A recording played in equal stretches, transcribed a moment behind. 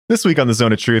This week on The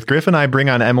Zone of Truth, Griff and I bring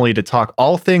on Emily to talk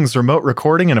all things remote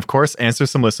recording and, of course, answer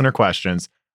some listener questions.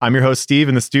 I'm your host, Steve,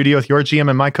 in the studio with your GM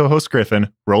and my co-host,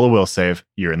 Griffin. Roll a will save.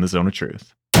 You're in The Zone of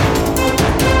Truth.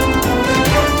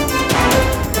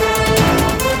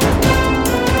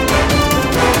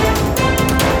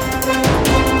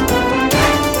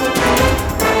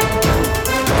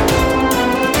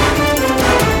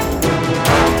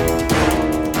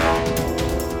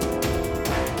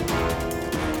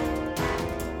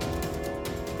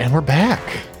 And we're back.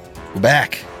 We're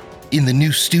back in the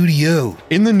new studio.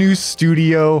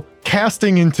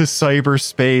 Casting into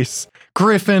cyberspace.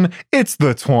 Griffin, it's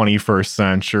the 21st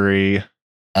century.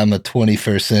 I'm a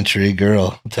 21st century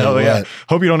girl. Hell yeah.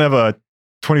 Hope you don't have a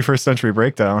 21st century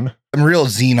breakdown. I'm real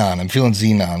Xenon. I'm feeling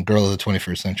Xenon, girl of the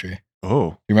 21st century.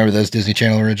 Oh. You remember those Disney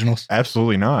Channel originals?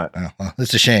 Absolutely not. Oh, well,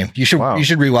 that's a shame. You should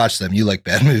rewatch them. You like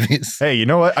bad movies. Hey, you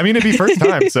know what? I mean, it'd be first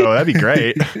time, so that'd be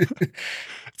great.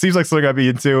 Seems like something I'd be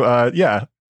into.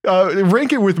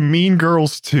 Rank it with Mean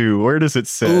Girls 2. Where does it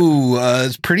sit? Ooh,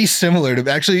 it's pretty similar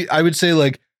to, actually, I would say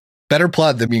like better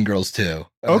plot than Mean Girls 2.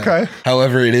 Okay.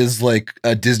 However, it is like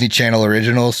a Disney Channel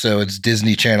original, so it's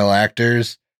Disney Channel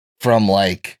actors from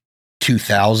like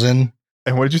 2000.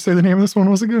 And what did you say the name of this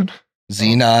one was again?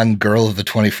 Xenon, Girl of the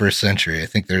 21st Century. I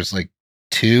think there's like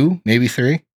 2, maybe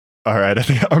 3. All right, I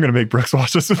think I'm going to make Brooks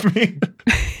watch this with me.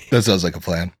 That sounds like a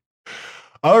plan.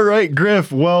 All right,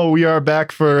 Griff. Well, we are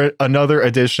back for another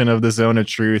edition of The Zone of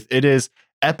Truth. It is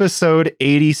episode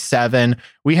 87.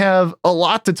 We have a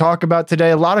lot to talk about today,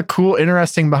 a lot of cool,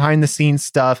 interesting behind the scenes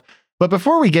stuff. But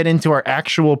before we get into our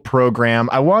actual program,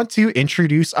 I want to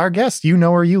introduce our guest. You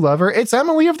know her, you love her. It's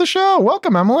Emily of the show.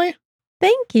 Welcome, Emily.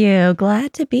 Thank you.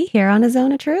 Glad to be here on A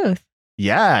Zone of Truth.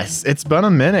 Yes, it's been a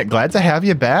minute. Glad to have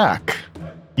you back.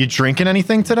 You drinking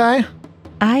anything today?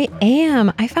 I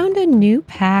am. I found a new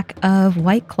pack of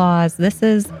White Claws. This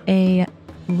is a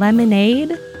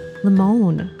lemonade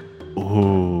limon.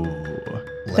 Ooh.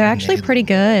 They're actually pretty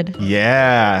good.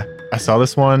 Yeah. I saw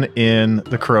this one in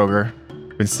the Kroger.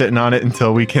 Been sitting on it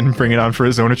until we can bring it on for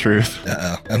A Zone of Truth.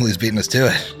 Uh-oh. Emily's beating us to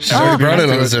it. She's already brought it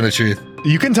on A Zone of Truth.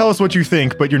 You can tell us what you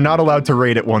think, but you're not allowed to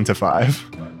rate it 1 to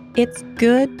 5. It's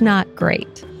good, not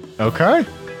great. Okay.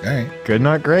 All right. Good,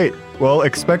 not great. Well,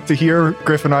 expect to hear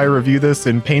Griff and I review this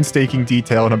in painstaking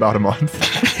detail in about a month.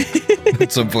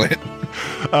 At some point.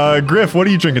 Griff, what are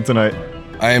you drinking tonight?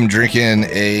 I am drinking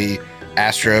a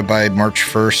Astra by March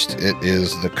 1st. It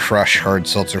is the Crush hard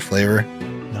seltzer flavor.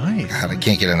 Nice. God, I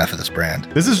can't get enough of this brand.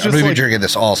 This is I'm just going to like, be drinking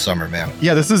this all summer, man.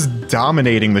 Yeah, this is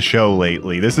dominating the show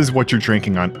lately. This is what you're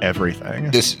drinking on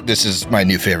everything. This is my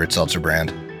new favorite seltzer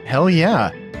brand. Hell yeah.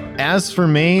 As for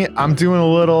me, I'm doing a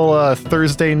little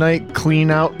Thursday night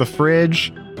clean out the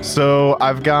fridge. So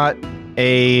I've got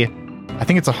I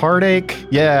think it's a heartache.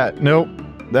 Yeah, no,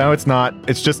 it's not.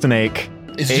 It's just an ache.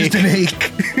 It's just an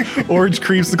ache. Orange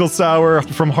creamsicle sour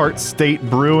from Heart State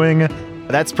Brewing.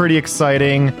 That's pretty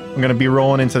exciting. I'm going to be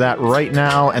rolling into that right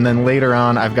now. And then later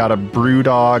on, I've got a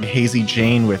Brewdog Hazy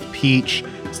Jane with peach.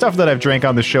 Stuff that I've drank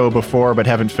on the show before, but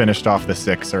haven't finished off the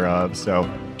sixer of. So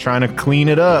trying to clean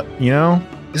it up, you know?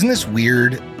 Isn't this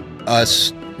weird,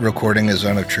 us recording A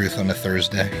Zone of Truth on a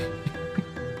Thursday?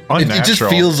 It just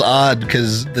feels odd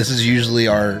because this is usually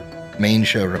our main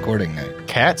show recording night.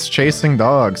 Cats chasing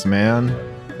dogs, man.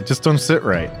 It just don't sit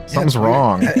right. Something's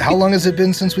wrong. How long has it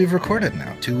been since we've recorded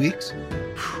now? 2 weeks?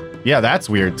 Yeah, that's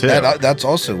weird too. That's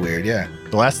also weird, yeah.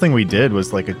 The last thing we did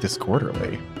was like a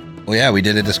Discorderly. Well, yeah, we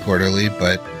did a Discorderly,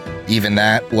 but even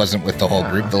that wasn't with the whole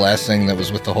group. The last thing that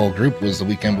was with the whole group was the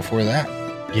weekend before that.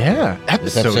 Yeah,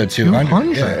 episode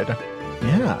 200.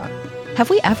 Yeah. Have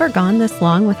we ever gone this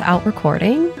long without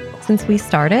recording since we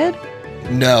started?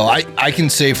 No, I can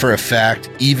say for a fact,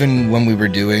 even when we were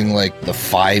doing like the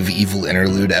 5 Evil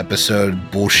Interlude episode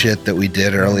bullshit that we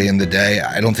did early in the day,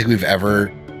 I don't think we've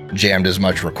ever jammed as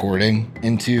much recording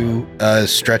into a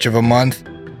stretch of a month.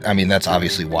 I mean, that's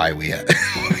obviously why we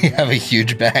have a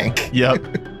huge bank.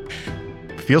 Yep.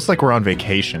 Feels like we're on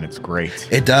vacation. It's great.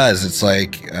 It does. It's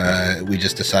like we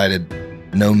just decided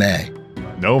no May.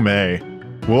 No May.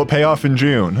 Will it pay off in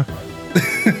June?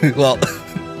 Well,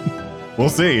 we'll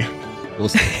see. We'll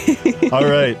see. All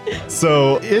right.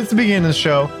 So it's the beginning of the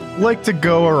show. Like to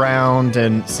go around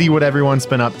and see what everyone's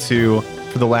been up to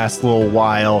for the last little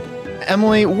while.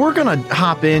 Emily, we're going to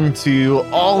hop into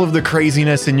all of the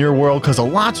craziness in your world because a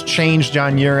lot's changed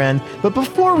on your end. But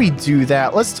before we do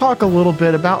that, let's talk a little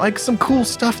bit about like some cool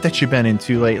stuff that you've been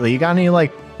into lately. You got any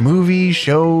like movies,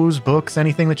 shows, books,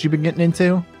 anything that you've been getting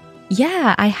into?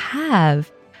 Yeah, I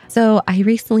have. So I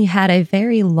recently had a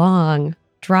very long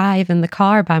drive in the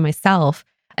car by myself.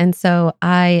 And so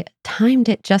I timed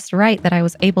it just right that I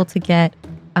was able to get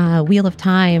Wheel of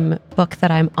Time book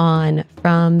that I'm on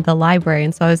from the library.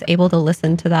 And so I was able to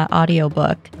listen to that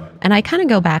audiobook. And I kind of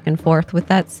go back and forth with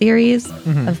that series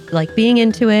of like being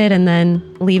into it and then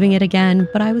leaving it again.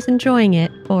 But I was enjoying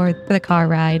it for the car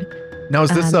ride. Now, is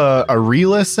this a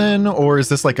re-listen or is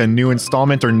this like a new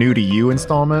installment or new to you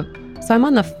installment? So I'm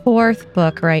on the 4th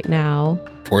book right now.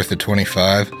 4th of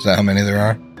 25? Is that how many there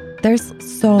are? There's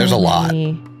There's a lot.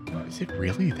 Is it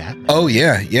really that bad? Oh,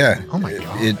 yeah. Oh my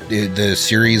God. The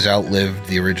series outlived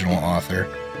the original author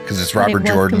because it's Robert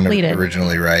was Jordan completed.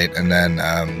 originally, right? And then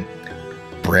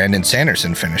Brandon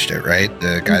Sanderson finished it, right?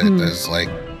 The guy that does like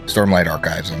Stormlight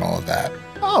Archives and all of that.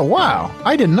 Oh, wow.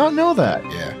 I did not know that.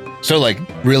 Yeah. So like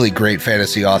really great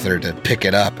fantasy author to pick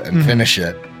it up and finish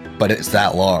it, but it's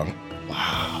that long.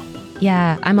 Wow.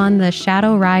 Yeah, I'm on the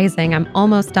Shadow Rising. I'm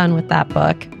almost done with that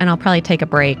book, and I'll probably take a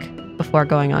break before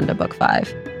going on to book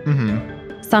 5.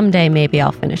 Someday, maybe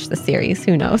I'll finish the series.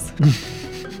 Who knows?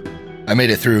 I made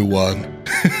it through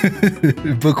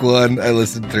 1. Book 1, I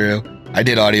listened through. I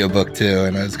did audiobook 2,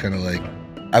 and I was kind of like,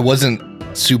 I wasn't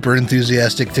super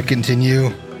enthusiastic to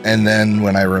continue. And then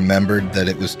when I remembered that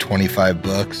it was 25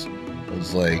 books, I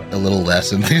was like a little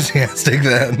less enthusiastic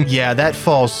then. Yeah, that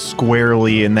falls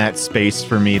squarely in that space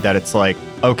for me that it's like,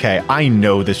 okay, I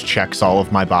know this checks all of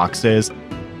my boxes.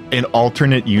 An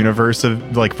alternate universe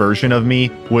of like version of me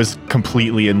was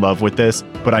completely in love with this,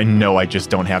 but I know I just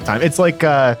don't have time. It's like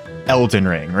Elden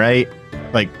Ring, right?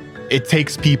 Like it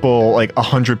takes people like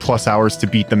 100+ hours to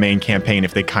beat the main campaign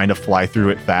if they kind of fly through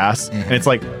it fast. And it's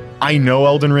like, I know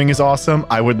Elden Ring is awesome.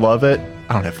 I would love it.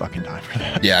 I don't have fucking time for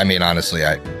that. Yeah, I mean, honestly,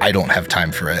 I don't have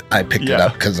time for it. I picked it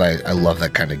up because I love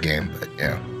that kind of game, but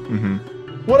yeah.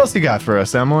 What else you got for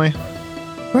us, Emily?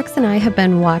 Brooks and I have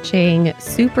been watching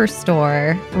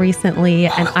Superstore recently,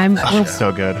 and we're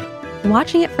So good.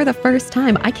 watching it for the first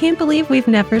time. I can't believe we've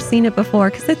never seen it before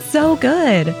because it's so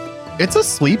good. It's a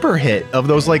sleeper hit of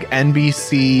those like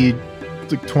NBC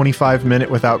like 25-minute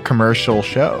without commercial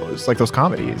shows, like those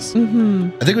comedies. I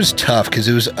think it was tough because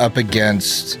it was up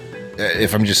against,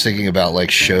 if I'm just thinking about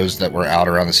like shows that were out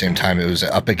around the same time, it was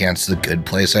up against The Good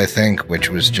Place, I think, which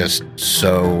was just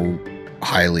so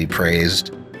highly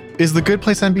praised. Is The Good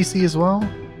Place NBC as well?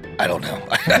 I don't know.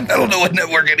 I don't know what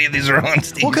network any of these are on,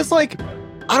 Steve. Well, because like,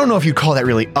 I don't know if you'd call that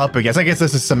really up against. I guess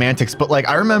this is semantics, but like,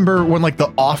 I remember when like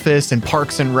The Office and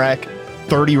Parks and Rec,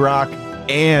 30 Rock,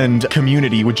 and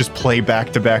Community would just play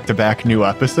back to back to back new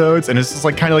episodes, and it's just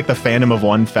like kind of like the fandom of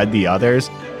one fed the others.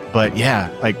 But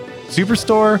yeah, like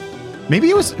Superstore, maybe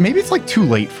it's like too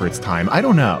late for its time. I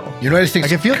don't know. You know what I think?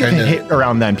 Like I feel like if it hit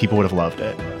around then, people would have loved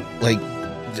it. Like,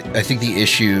 I think the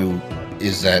issue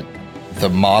is that the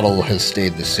model has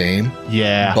stayed the same.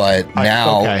 Yeah. But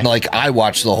now, like, I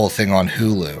watch the whole thing on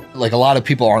Hulu. Like, a lot of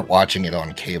people aren't watching it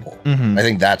on cable. I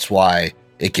think that's why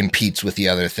it competes with the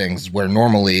other things where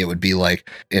normally it would be like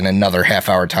in another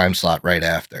half-hour time slot right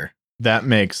after. That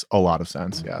makes a lot of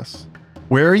sense, yes.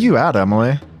 Where are you at,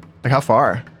 Emily? Like, how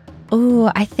far?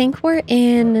 Oh, I think we're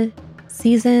in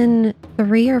season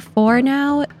 3 or 4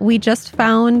 now. We just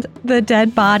found the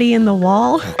dead body in the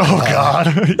wall. Oh, God.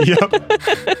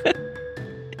 Yep.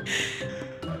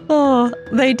 Oh,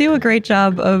 they do a great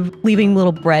job of leaving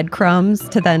little breadcrumbs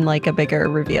to then like a bigger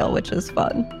reveal, which is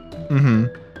fun.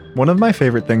 One of my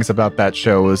favorite things about that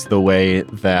show was the way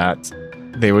that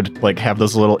they would like have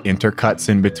those little intercuts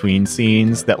in between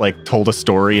scenes that like told a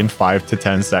story in 5 to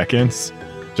 10 seconds.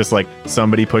 Just like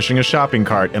somebody pushing a shopping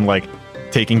cart and like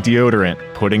taking deodorant,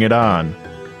 putting it on,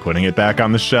 putting it back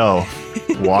on the shelf,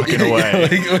 walking away.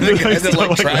 Like the guy that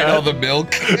like tried that. all the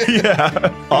milk.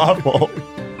 Yeah, awful.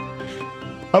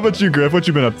 How about you, Griff? What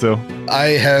you been up to?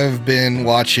 I have been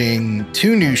watching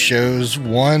 2 new shows.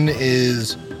 One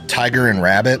is Tiger and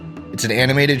Rabbit. It's an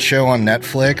animated show on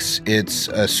Netflix. It's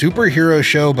a superhero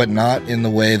show, but not in the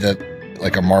way that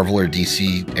like a Marvel or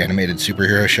DC animated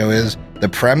superhero show is. The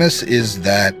premise is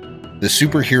that the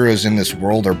superheroes in this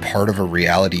world are part of a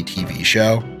reality TV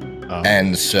show.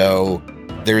 And so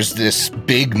there's this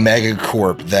big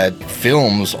megacorp that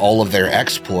films all of their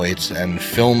exploits and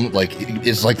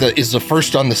is the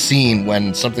first on the scene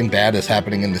when something bad is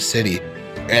happening in the city.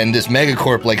 And this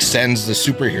megacorp like sends the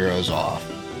superheroes off.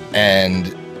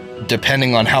 And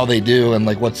depending on how they do and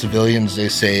like what civilians they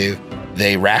save,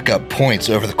 they rack up points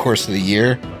over the course of the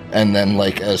year. And then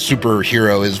like a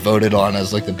superhero is voted on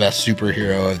as like the best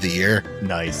superhero of the year.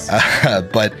 Nice.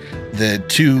 But the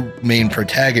 2 main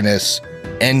protagonists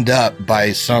end up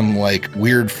by some like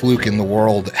weird fluke in the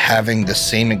world having the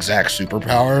same exact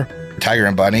superpower. Tiger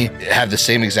and Bunny have the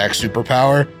same exact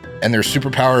superpower, and their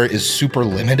superpower is super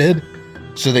limited.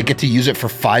 So they get to use it for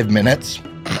 5 minutes.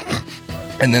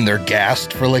 And then they're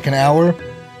gassed for like an hour.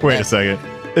 Wait a second.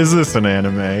 Is this an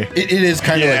anime? It is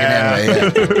kind of like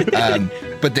an anime,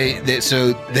 yeah. But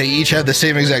they each have the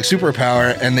same exact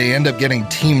superpower, and they end up getting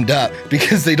teamed up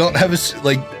because they don't have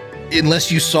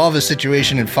unless you solve a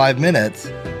situation in 5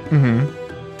 minutes,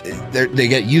 they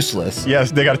get useless.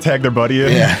 Yes, they got to tag their buddy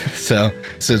in. Yeah, so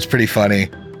it's pretty funny.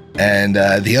 And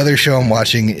the other show I'm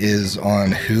watching is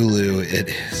on Hulu. It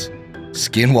is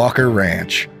Skinwalker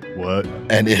Ranch. What?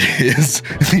 And it is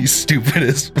the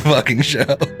stupidest fucking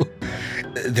show.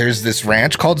 There's this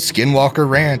ranch called Skinwalker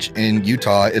Ranch in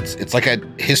Utah. It's like a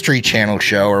History Channel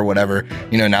show or whatever.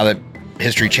 You know, now that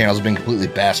History Channel's been completely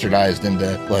bastardized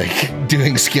into like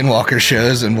doing Skinwalker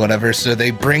shows and whatever. So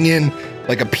they bring in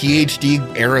like a PhD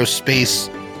aerospace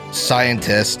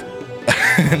scientist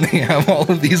and they have all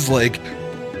of these like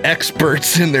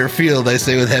experts in their field, I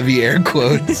say with heavy air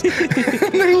quotes.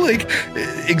 They're like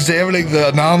examining the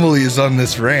anomalies on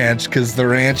this ranch because the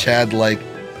ranch had like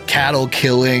cattle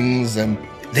killings and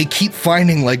they keep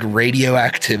finding like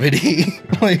radioactivity.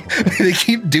 Like they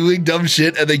keep doing dumb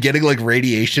shit and they getting like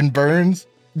radiation burns.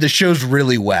 The show's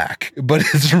really whack, but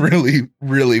it's really,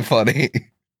 really funny.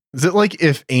 Is it like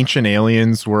if Ancient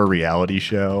Aliens were a reality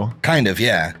show? Kind of,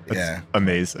 yeah. That's yeah.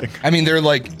 Amazing. I mean, they're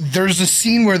like, there's a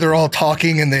scene where they're all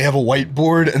talking and they have a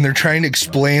whiteboard and they're trying to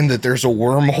explain that there's a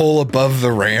wormhole above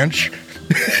the ranch.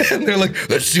 And they're like,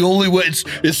 that's the only way.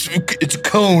 It's a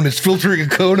cone. It's filtering a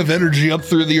cone of energy up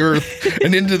through the earth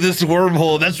and into this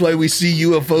wormhole. That's why we see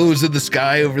UFOs in the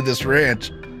sky over this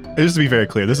ranch. Just to be very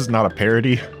clear, this is not a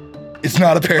parody. It's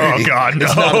not a parody. Oh, God, no.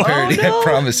 It's not a parody. Oh, no. I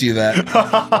promise you that.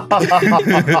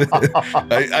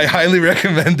 I highly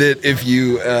recommend it if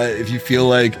you feel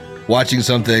like watching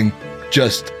something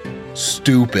just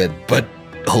stupid but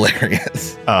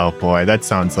hilarious. Oh, boy. That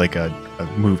sounds like a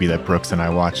movie that Brooks and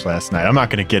I watched last night. I'm not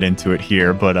going to get into it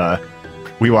here, but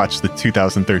we watched the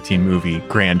 2013 movie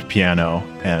Grand Piano,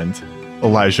 and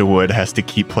Elijah Wood has to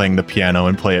keep playing the piano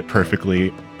and play it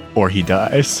perfectly or he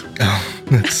dies. Oh,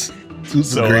 that's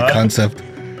a great concept.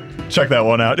 Check that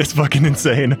one out. It's fucking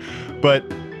insane. But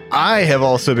I have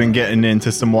also been getting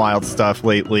into some wild stuff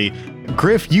lately.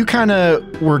 Griff, you kind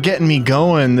of were getting me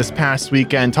going this past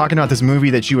weekend talking about this movie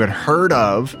that you had heard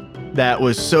of that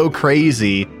was so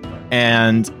crazy,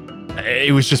 and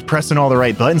it was just pressing all the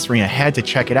right buttons for me. I had to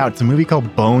check it out. It's a movie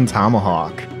called Bone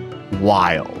Tomahawk.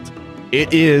 Wild.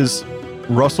 It is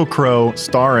Russell Crowe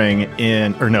starring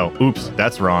in, or no, oops,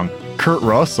 that's wrong. Kurt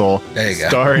Russell There you go.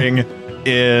 starring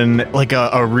in like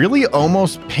a really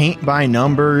almost paint by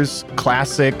numbers,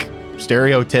 classic,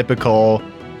 stereotypical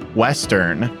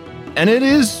Western. And it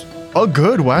is a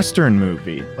good Western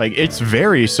movie. Like, it's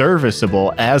very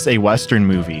serviceable as a Western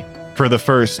movie for the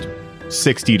first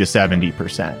 60 to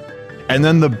 70%. And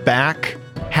then the back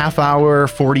half hour,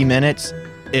 40 minutes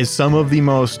is some of the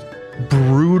most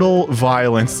brutal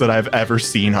violence that I've ever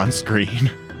seen on screen.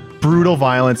 Brutal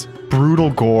violence,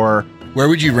 brutal gore. Where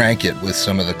would you rank it with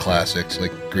some of the classics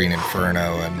like Green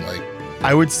Inferno and like?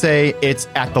 I would say it's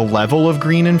at the level of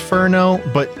Green Inferno,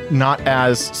 but not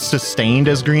as sustained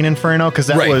as Green Inferno, because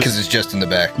that Right, was, because it's just in the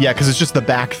back. yeah, because it's just the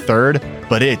back third,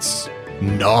 but it's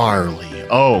gnarly.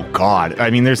 Oh God, I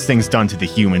mean, there's things done to the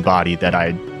human body that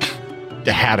I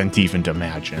hadn't even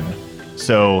imagined.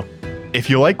 So, if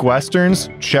you like westerns,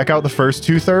 check out the first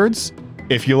 2/3.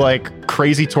 If you like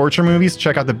crazy torture movies,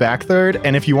 check out the back third.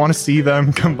 And if you want to see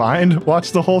them combined,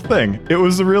 watch the whole thing. It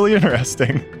was really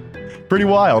interesting. Pretty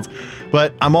wild.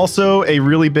 But I'm also a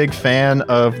really big fan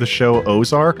of the show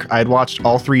Ozark. I'd watched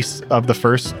all 3 of the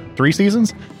first 3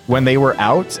 seasons when they were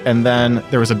out. And then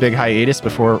there was a big hiatus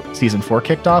before season 4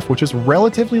 kicked off, which is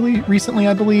relatively recently,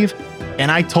 I believe.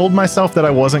 And I told myself that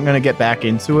I wasn't going to get back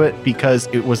into it because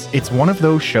it's one of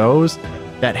those shows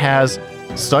that has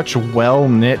such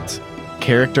well-knit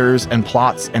characters and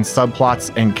plots and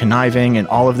subplots and conniving and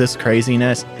all of this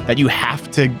craziness that you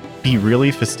have to be really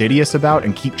fastidious about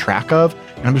and keep track of.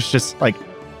 And I'm just like,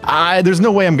 there's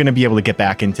no way I'm going to be able to get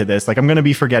back into this. Like, I'm going to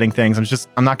be forgetting things.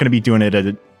 I'm not going to be doing it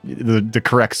at the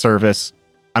correct service.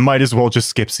 I might as well just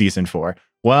skip season 4.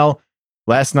 Well,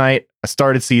 last night I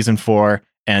started season 4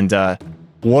 and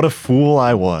what a fool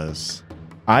I was.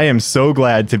 I am so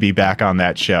glad to be back on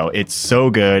that show. It's so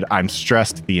good. I'm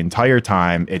stressed the entire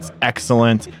time. It's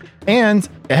excellent. And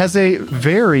it has a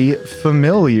very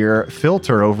familiar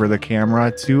filter over the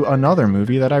camera to another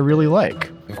movie that I really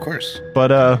like. Of course.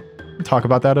 But talk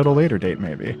about that at a later date,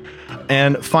 maybe.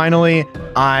 And finally,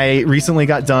 I recently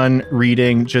got done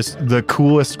reading just the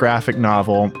coolest graphic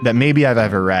novel that maybe I've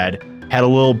ever read. Had a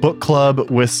little book club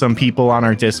with some people on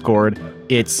our Discord.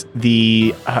 It's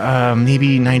the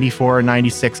maybe 94 or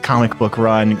 96 comic book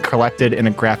run collected in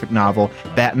a graphic novel,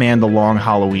 Batman: The Long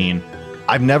Halloween.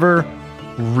 I've never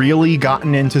really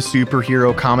gotten into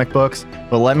superhero comic books,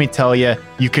 but let me tell you,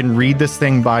 you can read this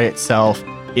thing by itself.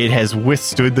 It has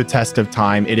withstood the test of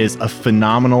time. It is a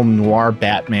phenomenal noir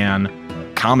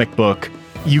Batman comic book.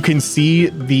 You can see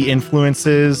the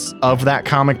influences of that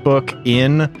comic book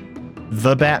in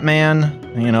the Batman,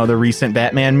 the recent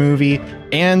Batman movie,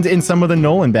 and in some of the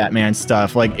Nolan Batman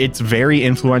stuff. Like, it's very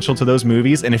influential to those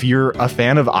movies, and if you're a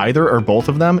fan of either or both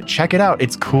of them, check it out.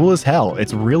 It's cool as hell.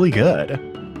 It's really good.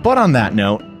 But on that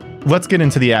note, let's get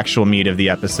into the actual meat of the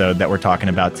episode that we're talking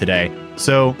about today.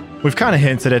 So, we've kind of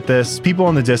hinted at this. People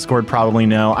on the Discord probably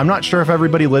know. I'm not sure if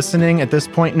everybody listening at this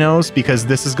point knows, because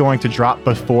this is going to drop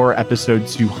before episode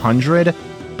 200.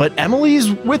 But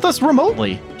Emily's with us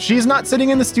remotely. She's not sitting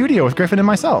in the studio with Griffin and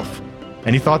myself.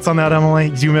 Any thoughts on that, Emily?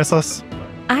 Do you miss us?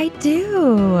 I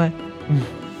do.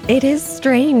 It is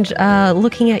strange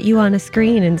looking at you on a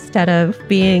screen instead of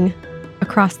being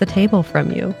across the table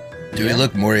from you. Do we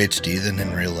look more HD than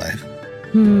in real life?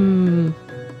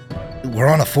 We're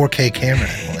on a 4K camera,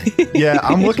 Emily. Yeah,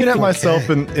 I'm looking at myself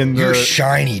in the... You're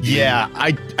shiny, dude. Yeah,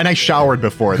 I showered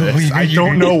before this. I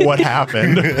don't know what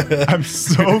happened. I'm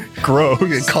so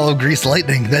gross. Call of Grease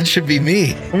Lightning. That should be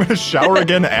me. I'm going to shower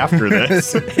again after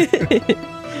this.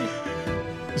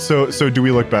 So do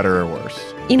we look better or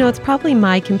worse? It's probably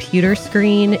my computer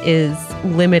screen is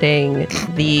limiting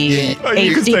the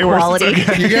HD quality.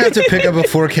 You're going to have to pick up a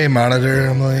 4K monitor,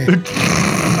 Emily.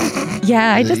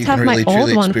 Yeah, I just have my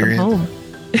old one from home.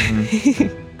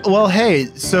 Well, hey,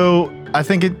 so I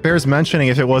think it bears mentioning,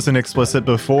 if it wasn't explicit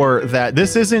before, that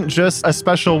this isn't just a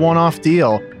special one-off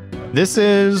deal. This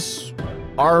is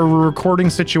our recording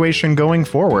situation going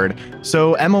forward.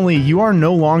 So, Emily, you are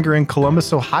no longer in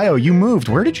Columbus, Ohio. You moved.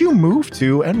 Where did you move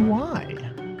to and why?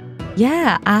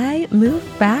 Yeah, I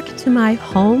moved back to my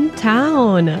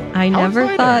hometown. I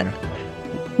never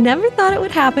thought it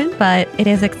would happen, but it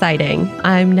is exciting.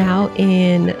 I'm now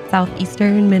in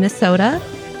southeastern Minnesota,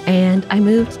 and I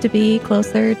moved to be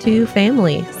closer to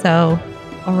family. So,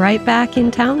 right back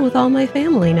in town with all my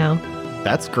family now.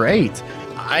 That's great.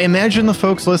 I imagine the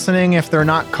folks listening, if they're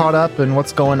not caught up in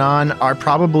what's going on, are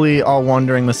probably all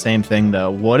wondering the same thing, though.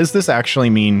 What does this actually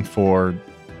mean for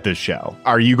the show?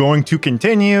 Are you going to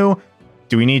continue?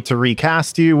 Do we need to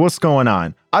recast you? What's going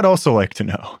on? I'd also like to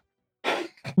know.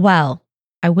 Well,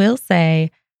 I will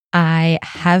say I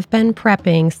have been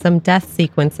prepping some death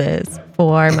sequences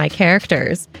for my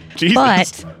characters, Jesus.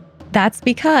 But that's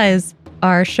because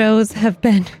our shows have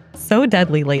been so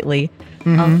deadly lately.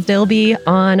 Mm-hmm. I'll still be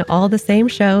on all the same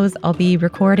shows. I'll be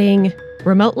recording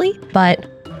remotely, but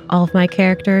all of my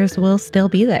characters will still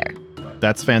be there.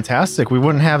 That's fantastic. We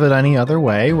wouldn't have it any other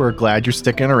way. We're glad you're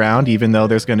sticking around, even though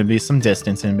there's going to be some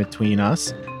distance in between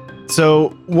us. So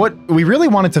what we really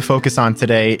wanted to focus on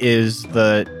today is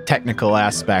the technical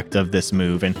aspect of this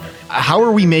move and how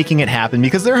are we making it happen?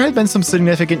 Because there have been some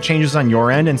significant changes on your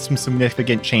end and some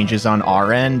significant changes on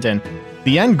our end. And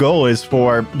the end goal is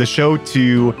for the show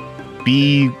to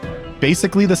be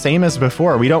basically the same as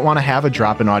before. We don't want to have a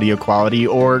drop in audio quality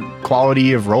or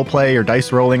quality of roleplay or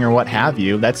dice rolling or what have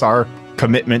you. That's our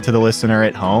commitment to the listener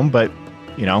at home. But,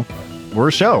 we're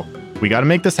a show. We got to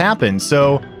make this happen.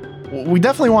 So we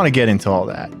definitely want to get into all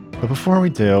that. But before we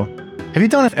do, have you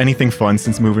done anything fun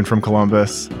since moving from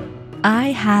Columbus?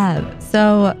 I have.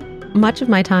 So much of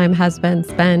my time has been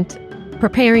spent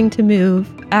preparing to move,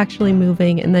 actually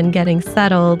moving, and then getting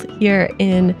settled here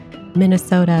in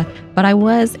Minnesota. But I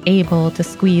was able to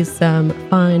squeeze some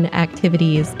fun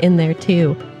activities in there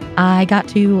too. I got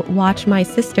to watch my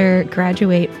sister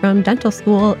graduate from dental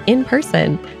school in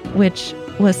person, which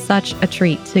was such a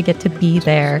treat to get to be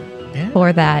there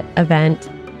for that event.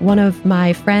 One of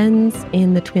my friends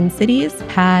in the Twin Cities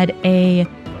had a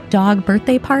dog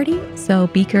birthday party, so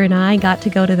Beaker and I got to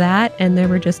go to that, and there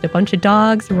were just a bunch of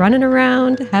dogs running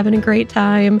around, having a great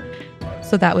time.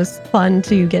 So that was fun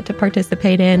to get to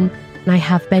participate in. And I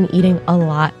have been eating a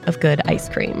lot of good ice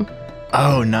cream.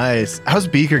 Oh, nice. How's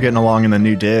Beaker getting along in the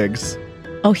new digs?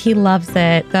 Oh, he loves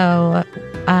it. So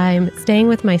I'm staying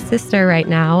with my sister right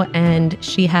now, and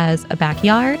she has a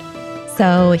backyard.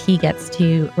 So he gets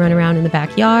to run around in the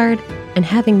backyard, and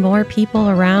having more people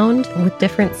around with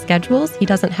different schedules, he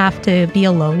doesn't have to be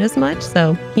alone as much.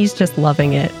 So he's just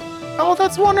loving it. Oh,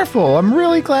 that's wonderful. I'm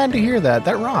really glad to hear that.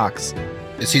 That rocks.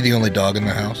 Is he the only dog in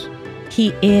the house? He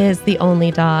is the only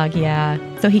dog, yeah.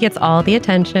 So he gets all the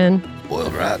attention.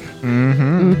 Spoiled rotten.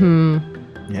 Mm-hmm.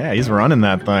 Mm-hmm. Yeah, he's running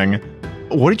that thing.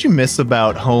 What did you miss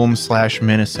about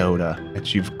home/Minnesota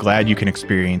that you're glad you can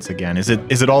experience again? Is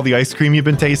it all the ice cream you've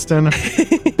been tasting?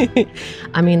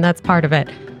 I mean, that's part of it.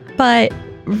 But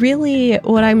really,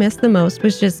 what I missed the most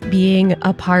was just being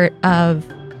a part of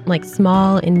like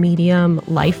small and medium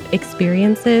life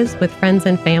experiences with friends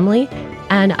and family.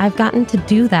 And I've gotten to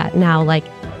do that now. Like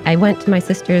I went to my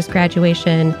sister's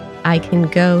graduation. I can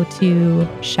go to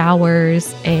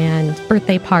showers and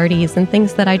birthday parties and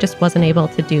things that I just wasn't able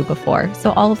to do before.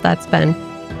 So all of that's been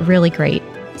really great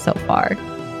so far.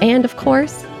 And of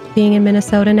course, being in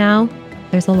Minnesota now,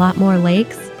 there's a lot more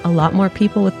lakes, a lot more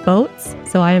people with boats.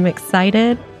 So I am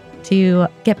excited to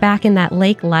get back in that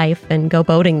lake life and go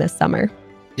boating this summer.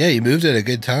 Yeah, you moved at a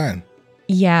good time.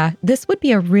 Yeah, this would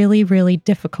be a really, really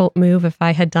difficult move if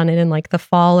I had done it in like the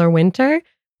fall or winter,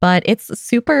 but it's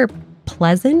super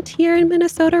pleasant here in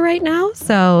Minnesota right now.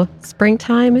 So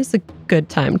springtime is a good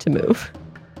time to move.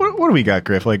 What do we got,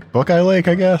 Griff? Like Buckeye Lake,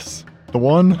 I guess? The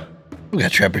one? We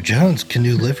got Trapper Jones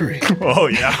canoe livery. Oh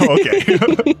yeah,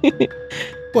 okay.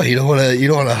 What, you don't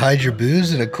want to hide your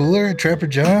booze in a cooler at Trapper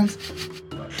John's?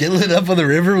 Get lit up on the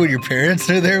river when your parents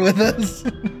are there with us?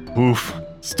 Oof.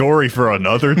 Story for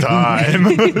another time.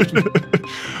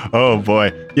 Oh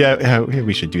boy. Yeah,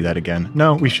 we should do that again.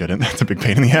 No, we shouldn't. That's a big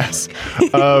pain in the ass.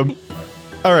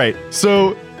 All right.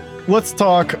 So let's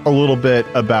talk a little bit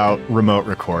about remote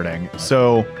recording.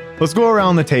 So let's go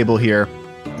around the table here,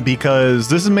 because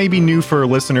this is maybe new for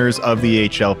listeners of the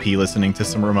HLP listening to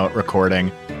some remote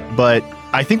recording, but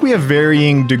I think we have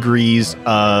varying degrees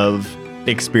of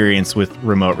experience with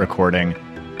remote recording.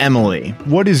 Emily,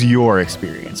 what is your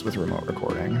experience with remote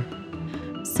recording?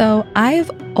 So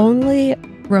I've only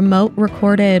remote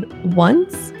recorded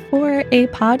once for a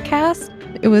podcast.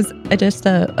 It was just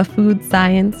a food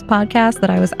science podcast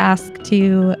that I was asked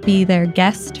to be their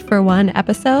guest for one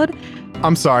episode.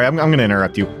 I'm sorry, I'm going to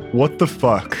interrupt you. What the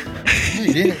fuck?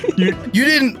 You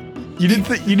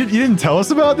didn't tell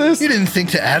us about this? didn't think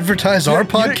to advertise our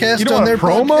podcast you don't on want their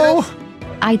promo? podcast?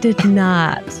 I did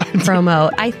not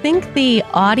promote. I think the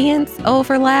audience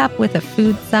overlap with a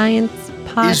food science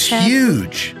podcast Is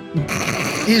huge.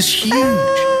 You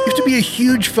have to be a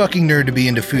huge fucking nerd to be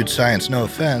into food science. No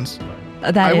offense.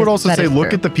 I would also say,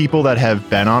 look at the people that have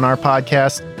been on our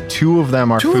podcast. 2 of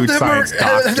them are food science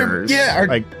doctors.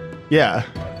 Yeah.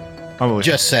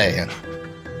 Just saying.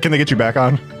 Can they get you back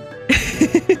on?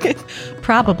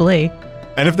 Probably.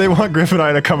 And if they want Griff and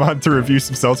I to come on to review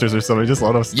some seltzers or something, just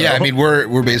let us know. Yeah, I mean,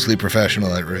 we're basically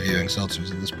professional at reviewing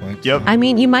seltzers at this point. Yep. I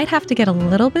mean, you might have to get a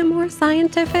little bit more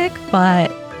scientific,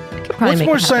 but I could probably What's make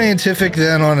more it happen. scientific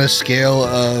than on a scale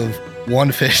of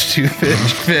 1 fish, 2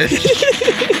 fish,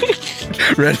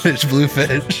 red fish, blue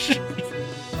fish?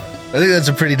 I think that's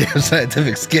a pretty damn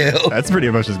scientific scale. That's pretty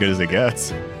much as good as it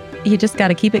gets. You just got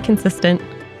to keep it consistent.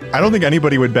 I don't think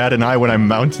anybody would bat an eye when I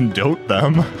mountain dote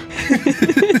them.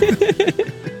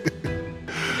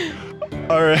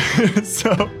 All right,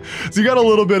 so you got a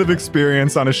little bit of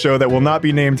experience on a show that will not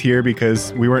be named here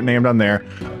because we weren't named on there.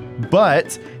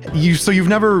 But you've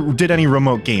never did any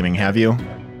remote gaming, have you?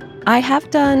 I have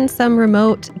done some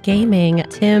remote gaming.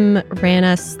 Tim ran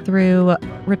us through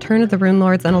Return of the Rune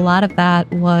Lords, and a lot of that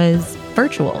was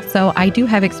virtual. So I do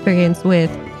have experience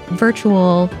with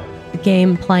virtual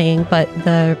game playing, but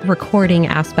the recording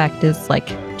aspect is like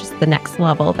just the next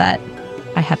level that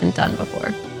I haven't done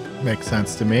before. Makes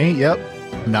sense to me. Yep.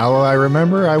 Now I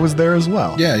remember I was there as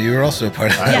well. Yeah, you were also a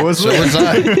part of that. I was So was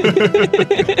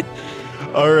I.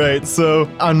 All right. So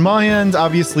on my end,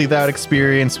 obviously that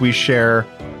experience we share.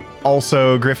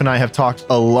 Also, Griff and I have talked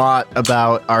a lot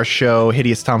about our show,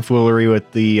 Hideous Tomfoolery, with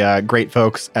the great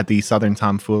folks at the Southern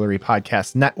Tomfoolery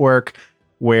Podcast Network,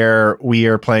 where we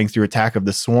are playing through Attack of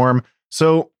the Swarm.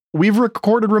 So we've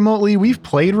recorded remotely. We've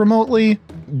played remotely.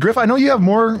 Griff, I know you have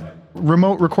more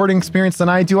remote recording experience than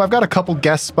I do. I've got a couple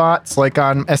guest spots like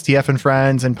on STF and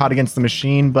Friends and Pod Against the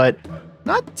Machine, but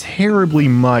not terribly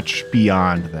much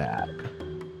beyond that.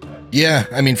 Yeah,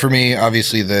 I mean, for me,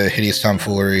 obviously the Hideous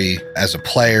Tomfoolery as a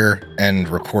player and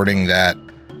recording that,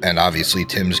 and obviously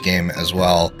Tim's game as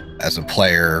well as a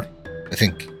player, I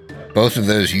think both of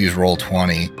those use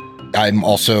Roll20. I'm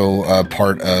also a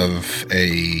part of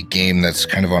a game that's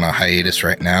kind of on a hiatus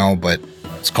right now, but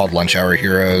it's called Lunch Hour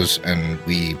Heroes, and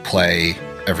we play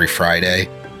every Friday.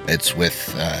 It's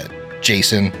with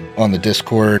Jason on the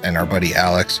Discord and our buddy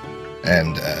Alex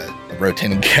and a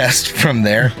rotating guest from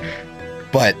there.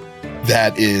 But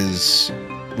that is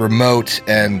remote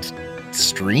and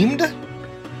streamed.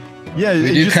 Yeah,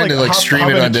 we do kind of like stream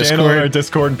it on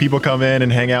Discord, and people come in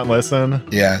and hang out and listen.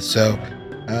 Yeah, so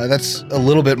that's a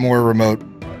little bit more remote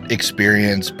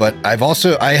experience. But I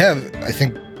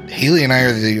think Haley and I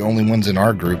are the only ones in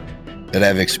our group that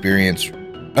have experience.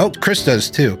 Oh, Chris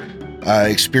does too.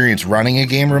 Experience running a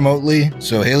game remotely.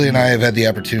 So Haley and I have had the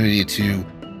opportunity to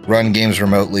run games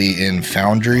remotely in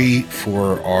Foundry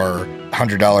for our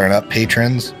 $100 and up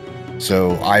patrons.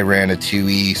 So I ran a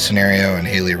 2E scenario and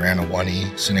Haley ran a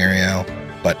 1E scenario,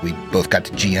 but we both got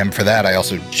to GM for that. I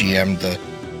also GM'd the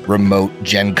remote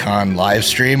Gen Con live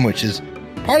stream, which is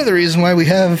part of the reason why we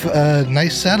have a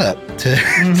nice setup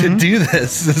to do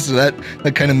this. So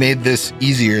that kind of made this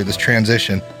easier, this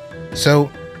transition.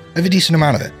 So I have a decent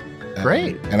amount of it.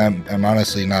 Great. And I'm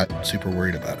honestly not super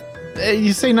worried about it.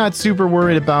 You say not super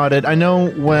worried about it. I know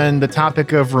when the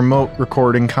topic of remote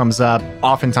recording comes up,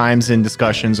 oftentimes in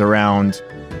discussions around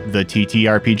the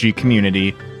TTRPG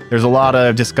community, there's a lot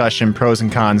of discussion, pros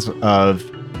and cons of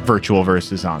virtual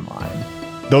versus online.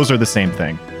 Those are the same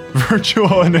thing.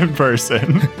 Virtual and in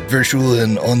person. Virtual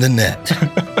and on the net.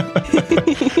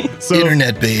 So,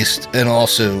 internet-based and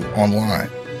also online.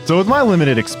 So with my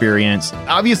limited experience,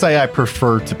 obviously I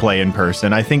prefer to play in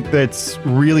person. I think that's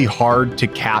really hard to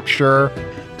capture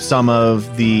some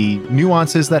of the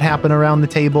nuances that happen around the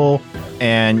table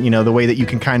and, the way that you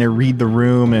can kind of read the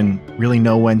room and really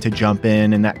know when to jump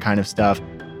in and that kind of stuff.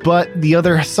 But the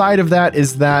other side of that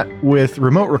is that with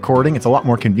remote recording, it's a lot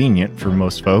more convenient for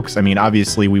most folks. I mean,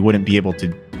 obviously we wouldn't be able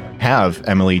to have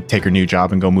Emily take her new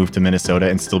job and go move to Minnesota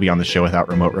and still be on the show without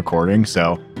remote recording.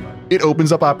 So it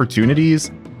opens up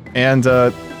opportunities. And,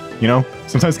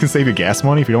 sometimes can save you gas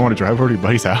money if you don't want to drive over to your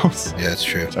buddy's house. Yeah, that's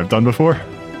true. Which I've done before.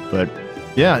 But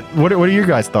yeah, what are your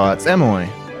guys' thoughts? Emily?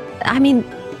 I mean,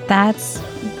 that's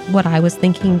what I was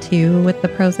thinking too with the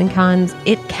pros and cons.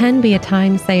 It can be a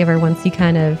time saver once you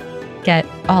kind of get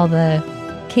all the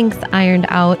kinks ironed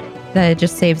out. That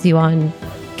just saves you on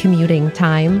commuting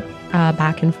time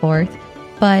back and forth.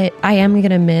 But I am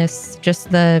going to miss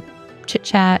just the chit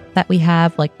chat that we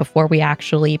have like before we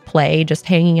actually play, just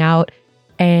hanging out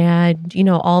and,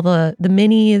 all the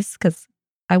minis, because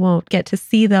I won't get to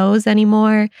see those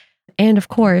anymore. And of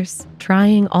course,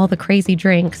 trying all the crazy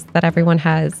drinks that everyone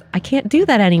has. I can't do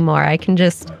that anymore. I can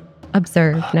just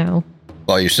observe now.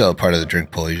 Well, you're still a part of the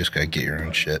drink pool. You just got to get your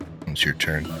own shit. It's your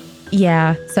turn.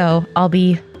 Yeah, so I'll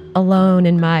be alone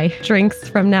in my drinks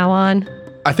from now on.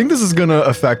 I think this is going to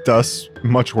affect us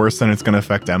much worse than it's going to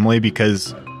affect Emily,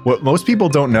 because what most people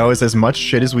don't know is as much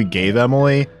shit as we gave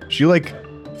Emily, she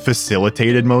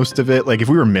facilitated most of it. Like if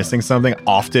we were missing something,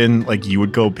 often you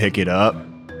would go pick it up.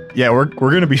 Yeah, we're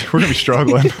gonna be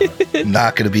struggling.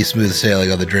 Not gonna be smooth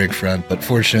sailing on the drink front, but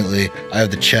fortunately, I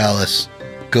have the chalice.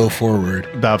 Go forward.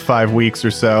 About 5 weeks or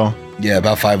so. Yeah,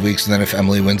 about 5 weeks, and then if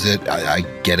Emily wins it, I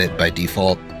get it by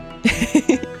default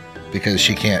because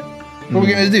she can't. What are we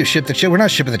gonna do? Ship the chalice? We're not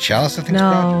shipping the chalice. I think.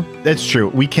 No, that's true.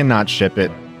 We cannot ship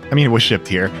it. I mean, it was shipped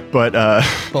here, but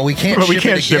we can't. But we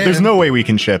can't ship. There's no way we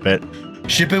can ship it.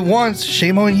 Ship it once,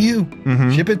 shame on you.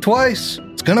 Mm-hmm. Ship it twice,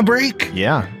 it's gonna break.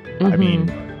 Yeah, I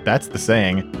mean, that's the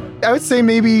saying. I would say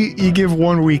maybe you give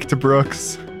 1 week to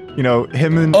Brooks.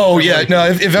 Him and... Oh, yeah. No,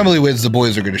 if Emily wins, the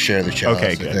boys are going to share the chalice.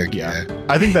 Okay, good. Yeah.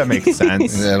 I think that makes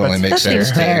sense. That only makes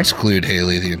sense to exclude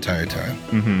Haley the entire time.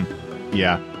 Mm-hmm.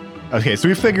 Yeah. Okay, so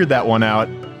we figured that one out.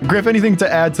 Griff, anything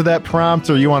to add to that prompt,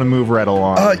 or you want to move right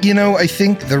along? I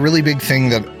think the really big thing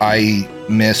that I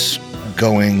miss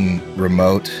going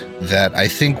remote that I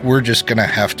think we're just going to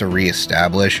have to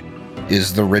reestablish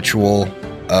is the ritual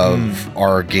of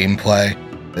our gameplay.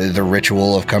 The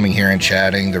ritual of coming here and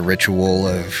chatting, the ritual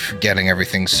of getting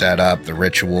everything set up, the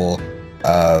ritual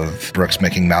of Brooks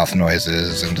making mouth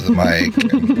noises into the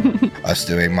mic, and us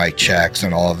doing mic checks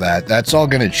and all of that. That's all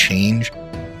going to change.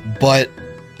 But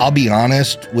I'll be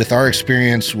honest, with our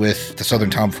experience with the Southern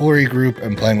Tomfoolery group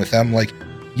and playing with them,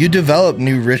 you develop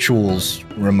new rituals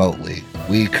remotely.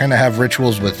 We kind of have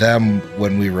rituals with them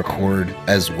when we record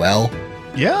as well.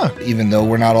 Yeah. Even though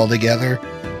we're not all together.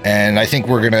 And I think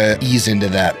we're going to ease into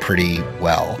that pretty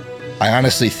well. I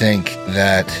honestly think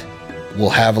that we'll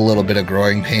have a little bit of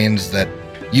growing pains that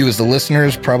you as the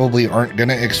listeners probably aren't going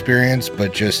to experience,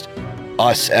 but just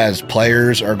us as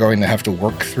players are going to have to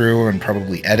work through and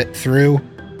probably edit through.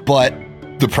 But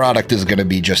the product is going to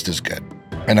be just as good.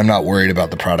 And I'm not worried about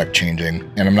the product changing.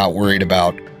 And I'm not worried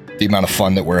about the amount of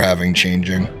fun that we're having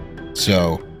changing.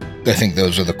 So I think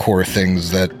those are the core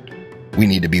things that we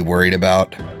need to be worried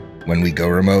about when we go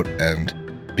remote, and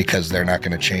because they're not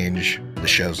going to change, the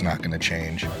show's not going to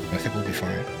change. I think we'll be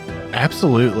fine.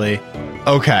 Absolutely.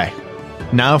 Okay.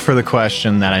 Now for the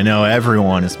question that I know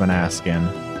everyone has been asking.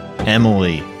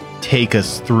 Emily, take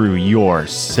us through your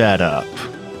setup,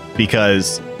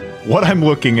 because what I'm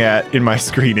looking at in my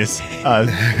screen is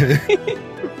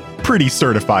pretty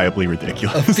certifiably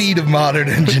ridiculous. A feat of modern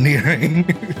engineering.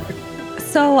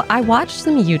 So I watched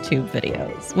some YouTube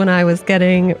videos when I was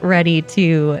getting ready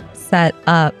to set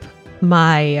up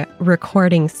my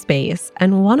recording space,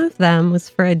 and one of them was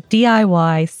for a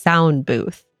DIY sound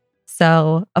booth.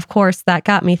 So, of course, that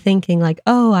got me thinking like,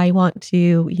 oh, I want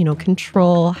to,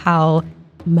 control how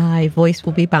my voice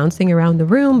will be bouncing around the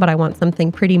room, but I want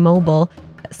something pretty mobile.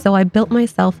 So I built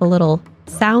myself a little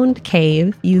sound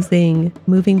cave using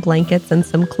moving blankets and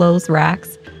some clothes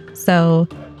racks. So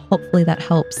hopefully that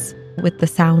helps with the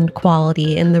sound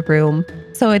quality in the room.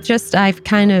 So I've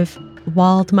kind of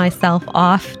walled myself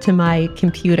off to my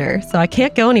computer. So I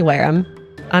can't go anywhere.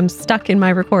 I'm stuck in my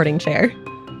recording chair.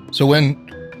 So when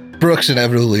Brooks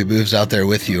inevitably moves out there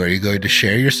with you, are you going to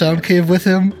share your sound cave with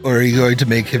him, or are you going to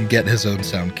make him get his own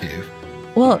sound cave?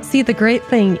 Well, see, the great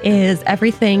thing is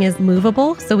everything is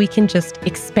movable, so we can just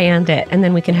expand it, and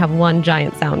then we can have one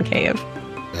giant sound cave.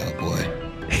 Oh, boy.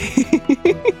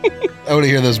 I want to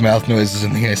hear those mouth noises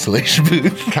in the isolation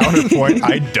booth. Counterpoint,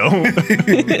 I don't.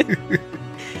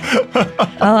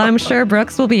 Well, I'm sure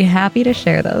Brooks will be happy to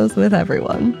share those with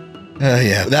everyone.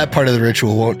 Yeah, that part of the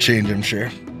ritual won't change, I'm sure.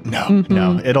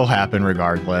 No, it'll happen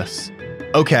regardless.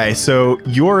 Okay, so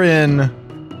you're in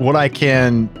what I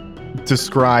can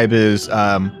describe as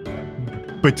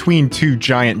between two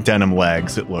giant denim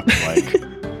legs, it looks like.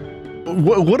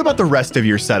 What about the rest of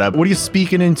your setup? What are you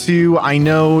speaking into? I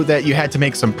know that you had to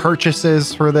make some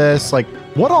purchases for this. Like,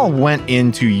 what all went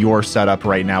into your setup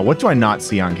right now? What do I not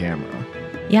see on camera?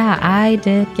 Yeah, I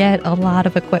did get a lot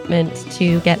of equipment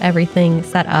to get everything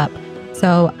set up.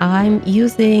 So I'm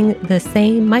using the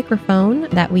same microphone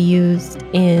that we used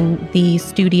in the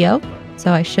studio.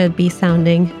 So I should be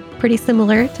sounding pretty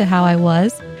similar to how I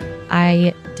was.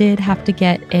 I did have to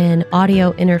get an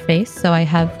audio interface. So I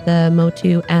have the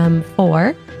Motu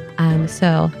M4.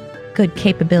 So good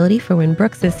capability for when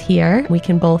Brooks is here. We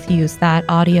can both use that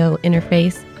audio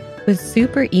interface. It was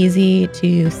super easy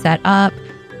to set up.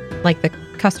 Like the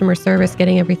customer service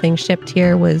getting everything shipped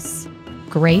here was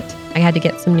great. I had to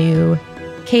get some new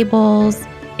cables,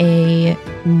 to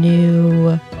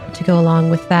go along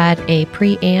with that, a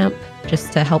preamp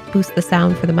just to help boost the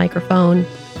sound for the microphone,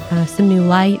 some new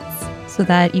lights so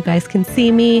that you guys can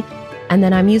see me. And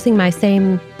then I'm using my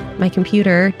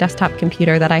computer, desktop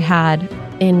computer that I had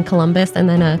in Columbus, and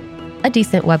then a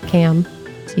decent webcam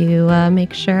to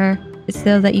make sure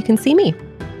so that you can see me.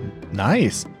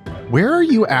 Nice. Where are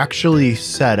you actually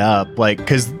set up? Like,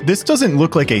 because this doesn't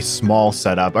look like a small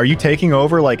setup. Are you taking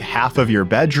over like half of your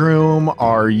bedroom?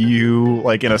 Are you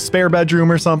like in a spare bedroom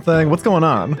or something? What's going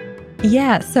on?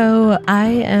 Yeah, so I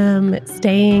am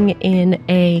staying in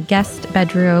a guest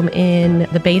bedroom in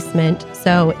the basement.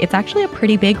 So it's actually a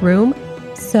pretty big room.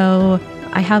 So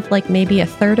I have like maybe a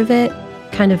third of it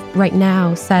kind of right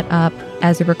now set up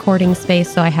as a recording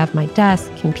space. So I have my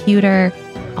desk, computer,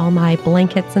 all my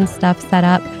blankets and stuff set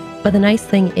up. But the nice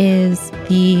thing is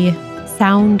the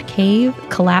sound cave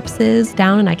collapses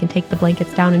down and I can take the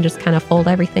blankets down and just kind of fold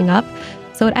everything up.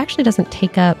 So it actually doesn't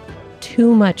take up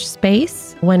too much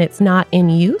space when it's not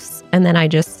in use. And then I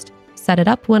just set it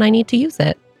up when I need to use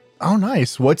it. Oh,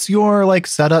 nice. What's your like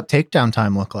setup takedown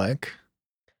time look like?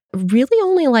 Really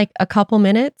only like a couple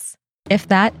minutes. If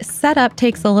that setup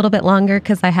takes a little bit longer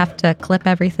because I have to clip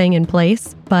everything in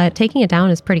place, but taking it down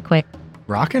is pretty quick.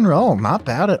 Rock and roll. Not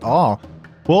bad at all.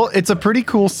 Well, it's a pretty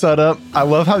cool setup. I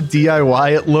love how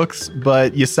DIY it looks,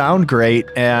 but you sound great,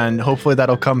 and hopefully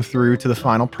that'll come through to the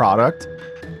final product.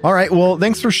 All right, well,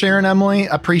 thanks for sharing, Emily.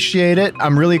 Appreciate it.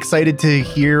 I'm really excited to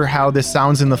hear how this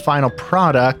sounds in the final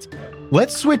product.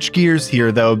 Let's switch gears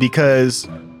here, though, because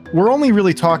we're only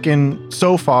really talking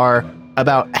so far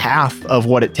about half of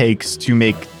what it takes to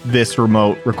make this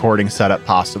remote recording setup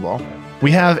possible. We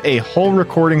have a whole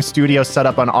recording studio set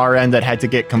up on our end that had to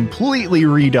get completely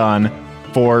redone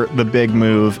for the big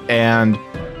move, and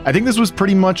I think this was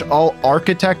pretty much all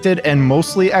architected and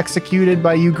mostly executed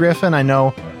by you, Griffin. I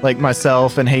know like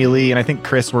myself and Haley and I think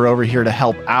Chris were over here to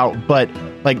help out, but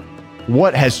like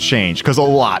what has changed? Because a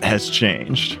lot has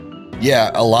changed.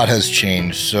 Yeah, a lot has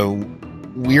changed. So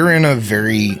we're in a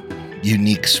very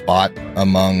unique spot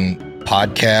among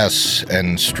podcasts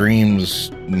and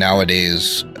streams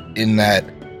nowadays in that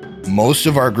most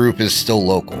of our group is still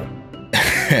local.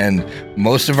 And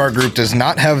most of our group does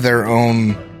not have their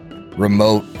own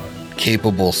remote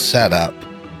capable setup.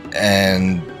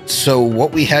 And so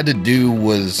what we had to do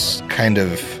was kind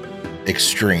of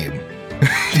extreme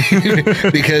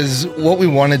because what we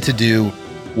wanted to do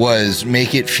was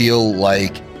make it feel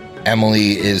like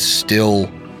Emily is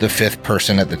still the fifth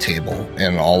person at the table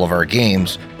in all of our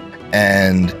games.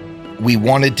 And we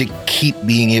wanted to keep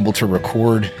being able to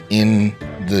record in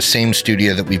the same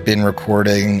studio that we've been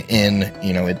recording in.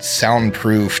 You know, it's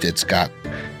soundproofed, it's got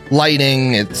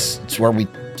lighting, it's where we've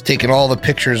taken all the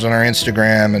pictures on our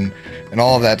Instagram and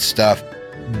all of that stuff.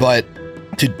 But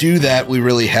to do that, we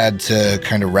really had to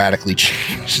kind of radically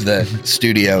change the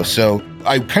studio. So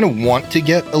I kind of want to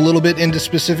get a little bit into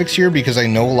specifics here because I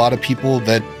know a lot of people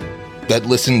that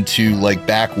listened to like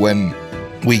back when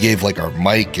we gave like our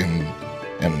mic and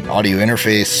audio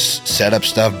interface setup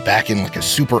stuff back in like a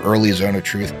super early Zone of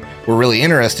Truth. We're really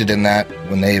interested in that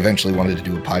when they eventually wanted to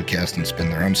do a podcast and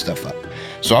spin their own stuff up.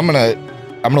 So I'm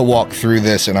gonna walk through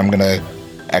this, and I'm gonna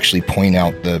actually point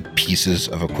out the pieces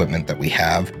of equipment that we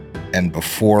have. And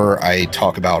before I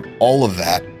talk about all of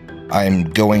that, I'm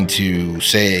going to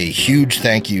say a huge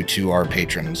thank you to our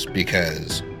patrons,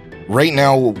 because right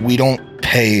now we don't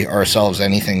pay ourselves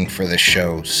anything for this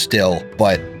show still,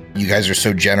 but you guys are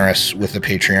so generous with the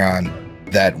Patreon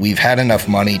that we've had enough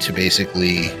money to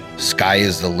basically, sky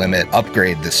is the limit,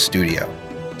 upgrade this studio.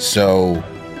 So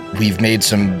we've made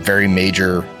some very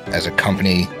major, as a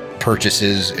company,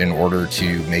 purchases in order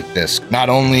to make this not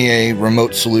only a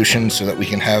remote solution so that we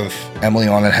can have Emily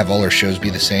on and have all our shows be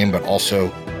the same, but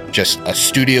also just a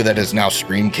studio that is now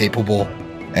stream capable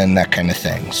and that kind of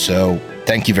thing. So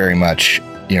thank you very much.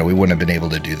 You know, we wouldn't have been able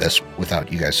to do this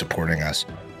without you guys supporting us.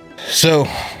 So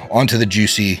on to the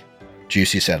juicy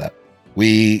setup.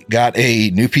 We got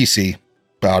a new PC,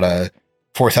 about a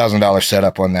 $4,000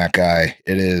 setup on that guy.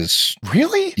 It is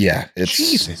Really? Yeah.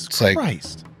 Jesus it's like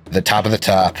Christ. the top of the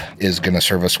top is going to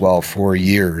serve us well for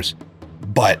years,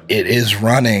 but it is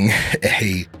running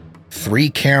a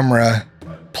 3-camera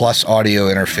plus audio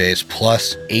interface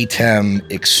plus ATEM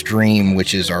Extreme,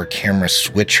 which is our camera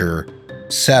switcher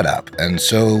setup. And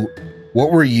so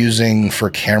what we're using for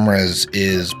cameras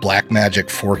is Blackmagic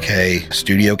 4K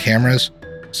studio cameras.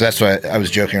 So that's why I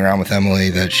was joking around with Emily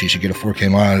that she should get a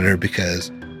 4K monitor,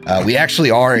 because we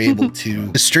actually are able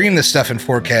to stream this stuff in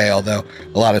 4K, although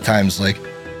a lot of times like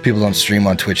people don't stream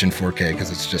on Twitch in 4K because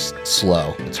it's just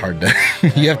slow. It's hard to,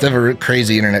 you have to have a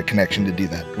crazy internet connection to do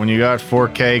that. When you got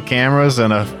 4K cameras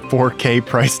and a 4K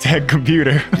price tag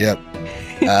computer. Yep.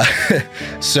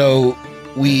 So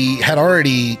we had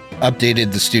already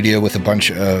updated the studio with a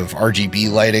bunch of RGB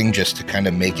lighting just to kind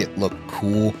of make it look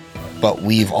cool. But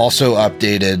we've also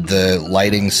updated the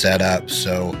lighting setup.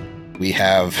 So we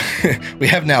have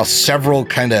now several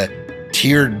kind of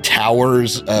tiered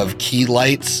towers of key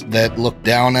lights that look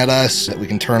down at us that we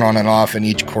can turn on and off, and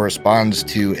each corresponds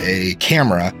to a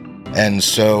camera. And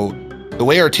so the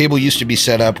way our table used to be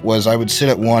set up was I would sit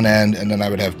at one end and then I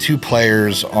would have 2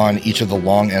 players on each of the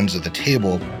long ends of the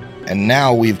table. And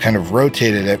now we've kind of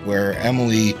rotated it where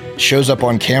Emily shows up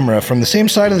on camera from the same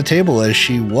side of the table as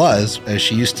she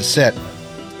used to sit.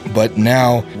 But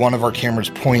now one of our cameras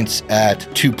points at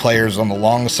 2 players on the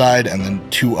long side, and then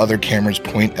 2 other cameras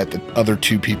point at the other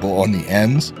 2 people on the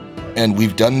ends. And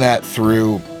we've done that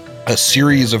through a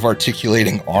series of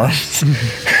articulating arms.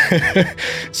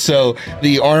 So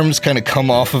the arms kind of come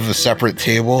off of a separate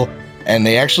table, and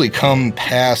they actually come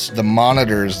past the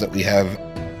monitors that we have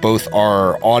both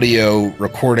our audio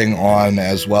recording on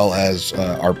as well as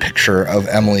our picture of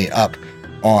Emily up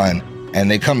on. And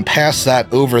they come past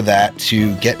that, over that,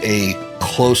 to get a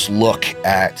close look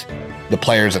at the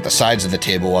players at the sides of the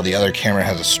table, while the other camera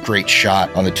has a straight shot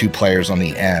on the 2 players on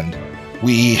the end.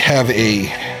 We have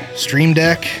a Stream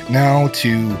Deck now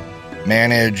to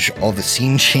manage all the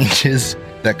scene changes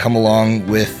that come along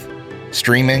with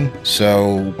streaming.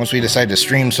 So once we decide to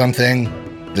stream something,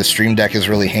 the Stream Deck is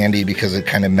really handy because it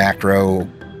kind of macro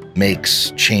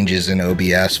makes changes in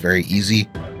OBS very easy.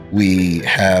 We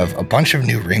have a bunch of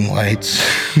new ring lights.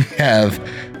 We have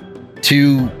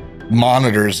 2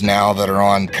 monitors now that are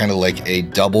on kind of like a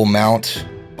double mount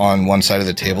on one side of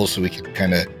the table, so we can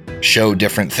kind of show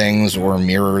different things or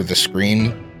mirror the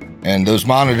screen. And those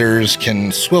monitors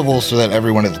can swivel so that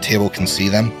everyone at the table can see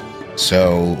them.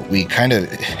 So we kind of,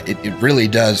 it really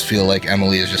does feel like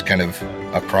Emily is just kind of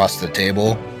across the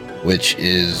table, which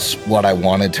is what I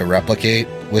wanted to replicate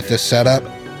with this setup.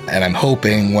 And I'm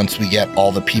hoping once we get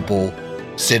all the people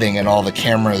sitting and all the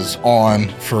cameras on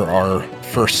for our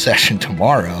first session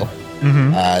tomorrow,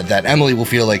 that Emily will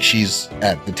feel like she's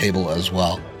at the table as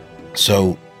well.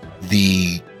 So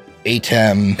the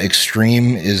ATEM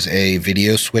Extreme is a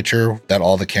video switcher that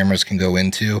all the cameras can go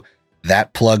into.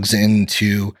 That plugs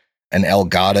into an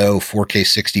Elgato 4K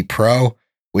 60 Pro,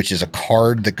 which is a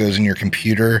card that goes in your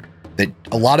computer that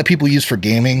a lot of people use for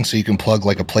gaming. So you can plug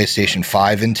like a PlayStation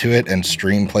 5 into it and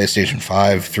stream PlayStation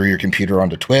 5 through your computer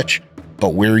onto Twitch.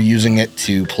 But we're using it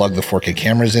to plug the 4K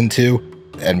cameras into,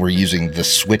 and we're using the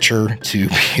switcher to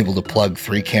be able to plug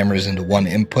 3 cameras into one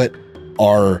input.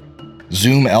 Our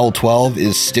Zoom L12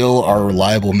 is still our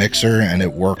reliable mixer, and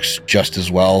it works just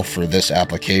as well for this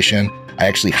application. I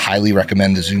actually highly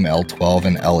recommend the Zoom L12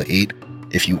 and L8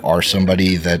 if you are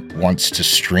somebody that wants to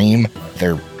stream,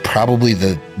 they're probably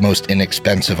the most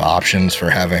inexpensive options for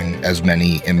having as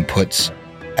many inputs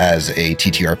as a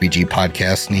TTRPG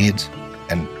podcast needs.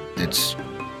 And it's,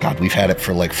 God, we've had it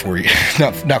for like 4 years,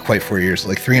 not quite 4 years,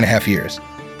 like 3.5 years.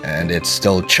 And it's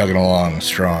still chugging along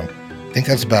strong. I think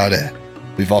that's about it.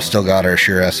 We've all still got our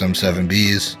Shure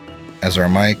SM7Bs as our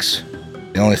mics.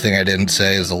 The only thing I didn't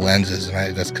say is the lenses,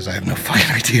 and that's because I have no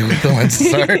fucking idea what the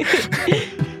lenses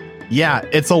are. Yeah,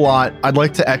 it's a lot. I'd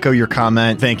like to echo your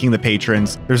comment, thanking the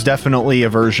patrons. There's definitely a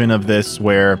version of this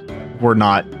where we're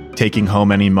not taking home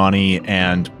any money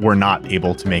and we're not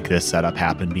able to make this setup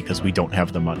happen because we don't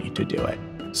have the money to do it.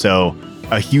 So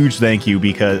a huge thank you,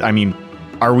 because, I mean,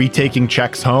 are we taking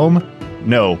checks home?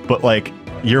 No, but like,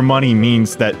 your money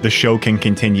means that the show can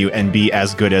continue and be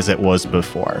as good as it was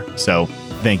before. So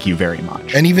thank you very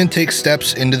much. And even take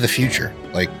steps into the future.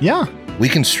 Like, yeah, we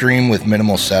can stream with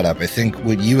minimal setup. I think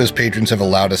what you as patrons have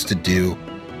allowed us to do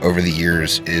over the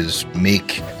years is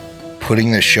make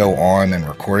putting this show on and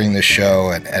recording this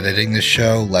show and editing this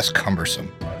show less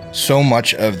cumbersome. So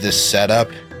much of this setup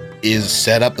is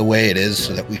set up the way it is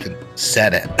so that we can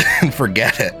set it and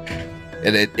forget it.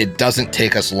 And it doesn't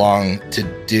take us long to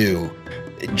do.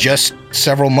 Just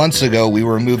several months ago, we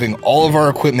were moving all of our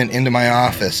equipment into my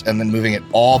office and then moving it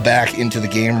all back into the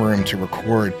game room to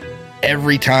record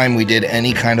every time we did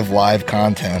any kind of live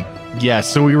content. Yeah,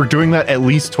 so we were doing that at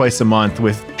least twice a month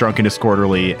with Drunken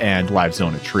Discorderly and Live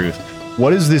Zone of Truth.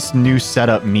 What does this new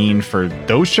setup mean for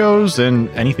those shows and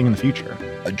anything in the future?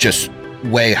 Just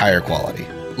way higher quality.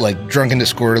 Like Drunken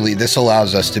Discorderly, this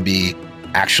allows us to be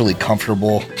actually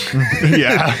comfortable.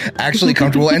 Yeah. Actually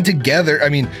comfortable and together. I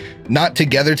mean, not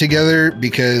together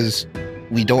because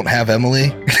we don't have Emily,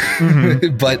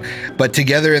 mm-hmm. but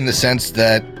together in the sense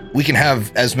that we can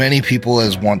have as many people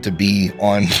as want to be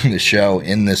on the show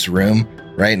in this room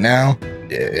right now,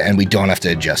 and we don't have to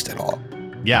adjust at all.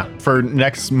 Yeah. For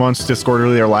next month's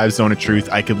Discorderly or Live Zone of Truth,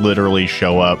 I could literally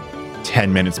show up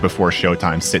 10 minutes before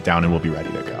showtime, sit down, and we'll be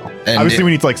ready to go. And obviously,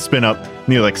 we need to like spin up,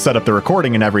 set up the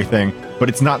recording and everything, but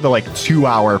it's not the like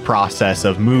 2-hour process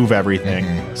of move everything,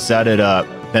 mm-hmm. set it up.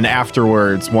 Then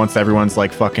afterwards, once everyone's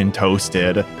like fucking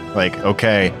toasted, like,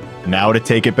 okay, now to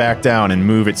take it back down and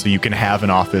move it so you can have an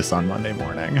office on Monday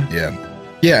morning. Yeah.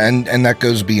 Yeah. And that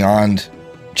goes beyond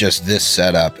just this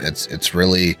setup. It's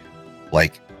really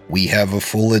like we have a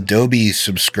full Adobe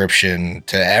subscription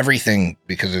to everything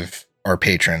because of our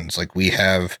patrons. Like we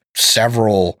have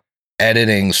several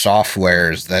editing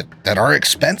softwares that are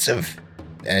expensive,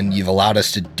 and you've allowed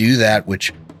us to do that,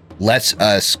 which lets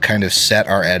us kind of set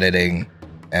our editing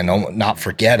and not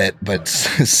forget it, but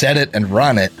set it and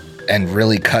run it, and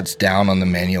really cuts down on the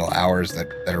manual hours that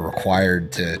are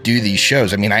required to do these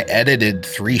shows. I mean, I edited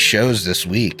 3 shows this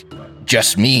week,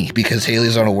 just me, because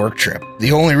Haley's on a work trip.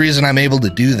 The only reason I'm able to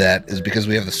do that is because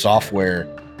we have the software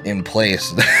in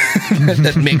place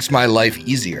that makes my life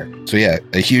easier. So yeah,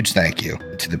 a huge thank you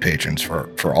to the patrons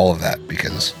for all of that,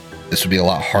 because this would be a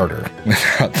lot harder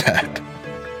without that.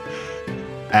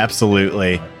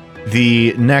 Absolutely.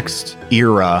 The next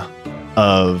era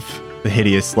of the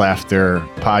Hideous Laughter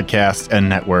podcast and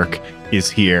network is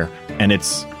here, and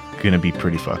it's going to be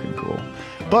pretty fucking cool.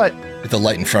 But if the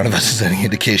light in front of us is any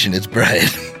indication, it's bright.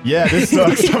 Yeah, this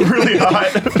sucks. I'm really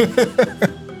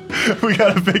hot. We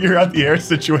got to figure out the air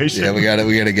situation. Yeah, we got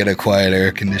to get a quiet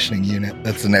air conditioning unit.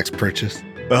 That's the next purchase.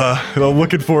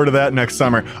 Looking forward to that next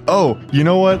summer. Oh, you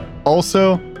know what?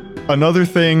 Also, another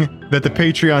thing that the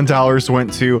Patreon dollars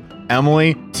went to,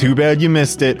 Emily, too bad you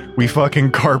missed it. We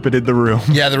fucking carpeted the room.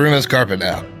 Yeah, the room has carpet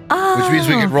now, which means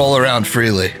we can roll around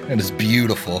freely, and it's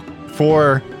beautiful.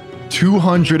 For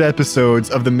 200 episodes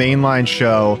of the mainline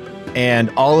show and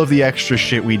all of the extra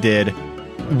shit we did,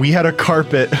 we had a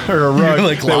carpet or a rug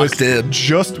like that was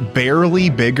just barely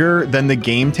bigger than the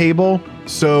game table.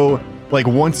 So like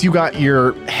once you got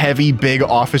your heavy big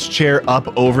office chair up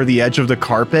over the edge of the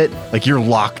carpet, like you're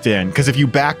locked in, because if you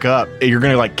back up, you're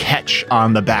gonna like catch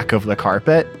on the back of the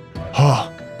carpet.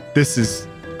 Oh, this is,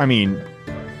 I mean,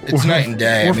 it's night and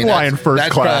day. We're flying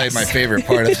first class. That's probably my favorite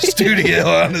part of the studio,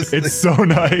 honestly. It's so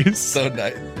nice. So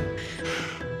nice.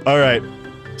 All right.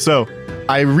 So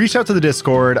I reached out to the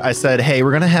Discord. I said, hey,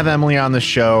 we're going to have Emily on the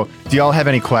show. Do y'all have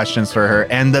any questions for her?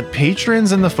 And the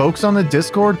patrons and the folks on the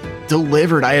Discord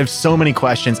delivered. I have so many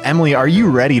questions. Emily, are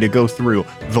you ready to go through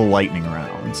the lightning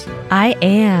rounds? I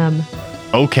am.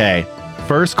 Okay.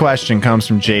 First question comes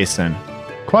from Jason.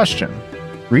 Question: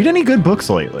 read any good books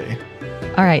lately?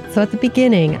 All right. So at the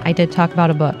beginning, I did talk about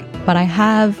a book, but I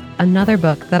have another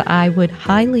book that I would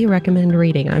highly recommend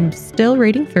reading. I'm still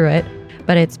reading through it,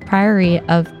 but it's Priory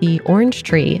of the Orange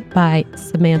Tree by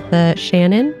Samantha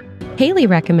Shannon. Haley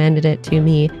recommended it to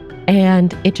me,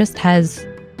 and it just has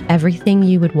everything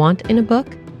you would want in a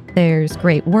book. There's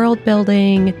great world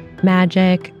building,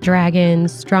 magic,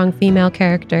 dragons, strong female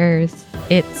characters.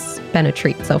 It's been a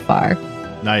treat so far.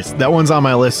 Nice. That one's on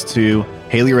my list too.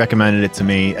 Haley recommended it to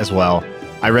me as well.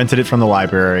 I rented it from the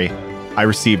library. I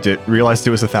received it, realized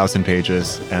it was 1,000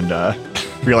 pages, and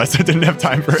realized I didn't have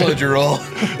time for Slowed it. your roll.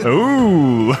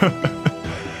 Ooh.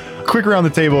 Quick around the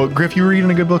table. Griff, you reading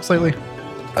any good books lately?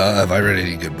 Have I read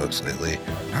any good books lately?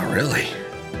 Not really.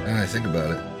 Now that I think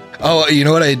about it. Oh, you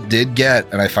know what I did get,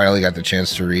 and I finally got the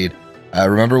chance to read?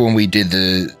 Remember when we did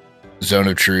the Zone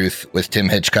of Truth with Tim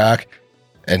Hitchcock,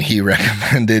 and he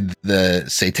recommended the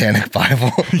Satanic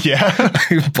Bible? Yeah.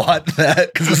 I bought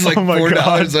that because it's like Oh my $4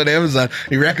 God. on Amazon.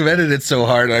 He recommended it so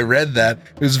hard, and I read that.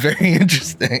 It was very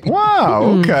interesting. Wow.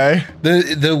 Okay.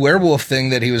 The werewolf thing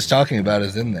that he was talking about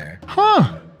is in there.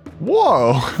 Huh.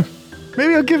 Whoa.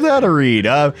 Maybe I'll give that a read.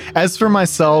 As for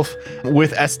myself,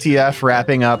 with STF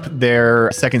wrapping up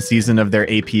their second season of their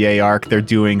APA arc, they're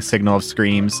doing Signal of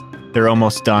Screams. They're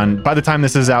almost done. By the time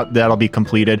this is out, that'll be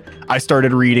completed. I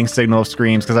started reading Signal of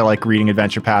Screams because I like reading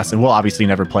Adventure Pass, and we'll obviously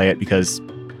never play it because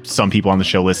some people on the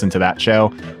show listen to that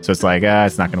show. So it's like,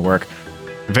 it's not going to work.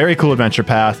 Very cool Adventure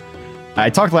Path. I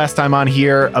talked last time on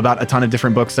here about a ton of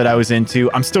different books that I was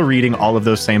into. I'm still reading all of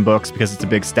those same books because it's a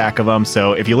big stack of them.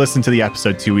 So if you listened to the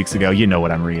episode 2 weeks ago, you know what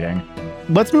I'm reading.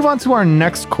 Let's move on to our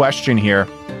next question here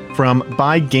from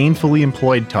By Gainfully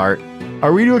Employed Tart.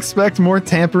 Are we to expect more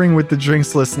tampering with the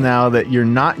drinks list now that you're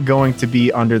not going to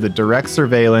be under the direct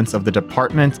surveillance of the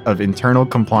Department of Internal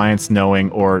Compliance Knowing,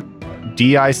 or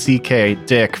DICK,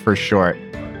 DICK for short?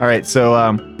 All right,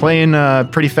 so playing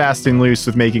pretty fast and loose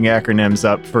with making acronyms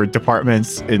up for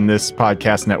departments in this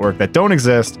podcast network that don't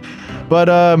exist. But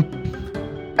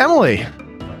Emily,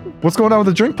 what's going on with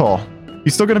the drink poll?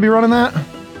 You still going to be running that?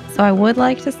 So I would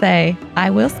like to say I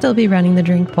will still be running the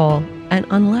drink poll, and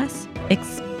unless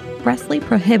expressly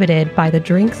prohibited by the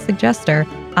drink suggester,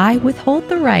 I withhold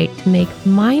the right to make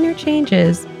minor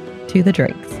changes to the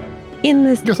drinks in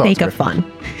the Your thoughts, sake of Griffin.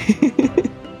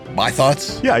 fun. My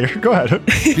thoughts? Yeah, go ahead.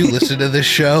 You listen to this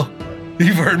show?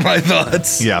 You've heard my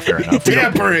thoughts. Yeah, fair enough.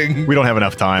 Tampering. We don't have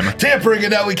enough time. Tampering,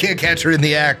 and now we can't catch her in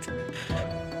the act.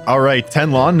 All right,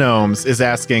 10 Lawn Gnomes is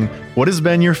asking, what has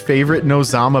been your favorite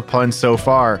Nozama pun so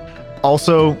far?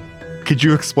 Also, could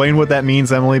you explain what that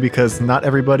means, Emily? Because not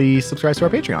everybody subscribes to our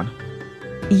Patreon.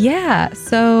 Yeah,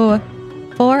 so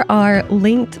for our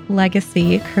Linked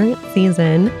Legacy current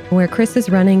season, where Chris is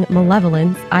running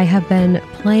Malevolence, I have been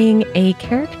playing a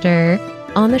character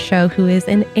on the show who is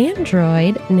an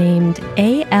android named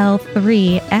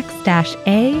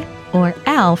AL3X-A, or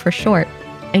Al for short,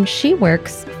 and she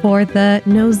works for the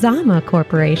Nozama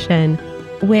Corporation,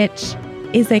 which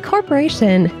is a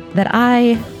corporation that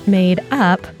I made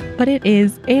up, but it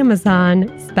is Amazon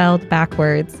spelled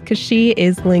backwards because she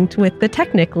is linked with the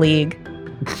Technic League.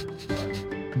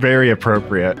 Very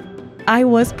appropriate. I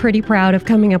was pretty proud of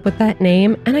coming up with that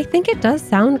name, and I think it does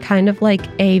sound kind of like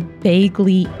a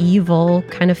vaguely evil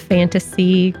kind of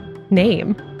fantasy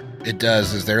name. It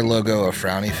does. Is their logo a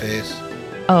frowny face?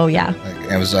 Oh, yeah.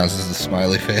 Like Amazon's is the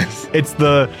smiley face. It's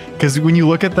because when you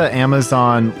look at the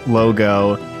Amazon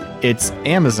logo, it's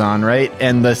Amazon, right?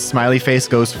 And the smiley face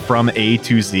goes from A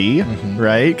to Z, Mhm.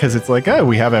 right? Because it's like,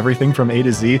 we have everything from A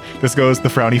to Z. This goes the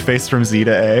frowny face from Z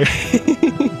to A.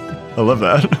 I love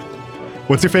that.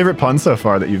 What's your favorite pun so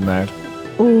far that you've made?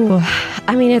 Ooh,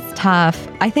 I mean, it's tough.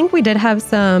 I think we did have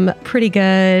some pretty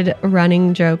good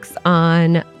running jokes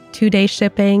on 2-day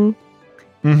shipping.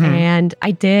 Mhm. And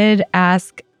I did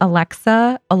ask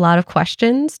Alexa a lot of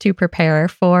questions to prepare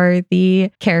for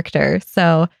the character.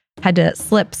 So had to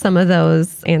slip some of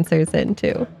those answers in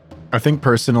too. I think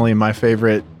personally, my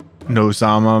favorite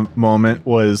Nozama moment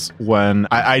was when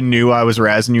I knew I was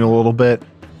razzing you a little bit.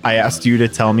 I asked you to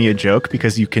tell me a joke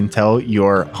because you can tell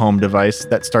your home device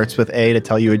that starts with A to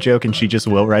tell you a joke, and she just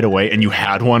will right away. And you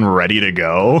had one ready to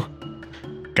go.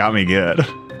 Got me good.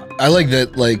 I like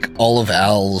that, like, all of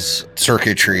Al's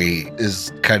circuitry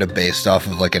is kind of based off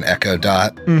of like an Echo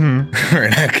Dot Mm-hmm. or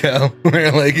an Echo,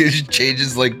 where like it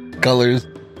changes like colors.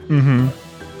 Mm-hmm.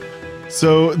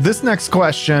 So this next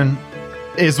question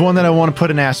is one that I want to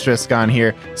put an asterisk on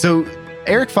here. So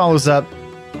Eric follows up,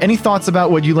 any thoughts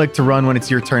about what you like to run when it's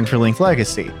your turn for Linked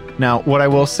Legacy? Now, what I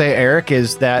will say, Eric,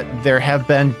 is that there have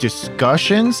been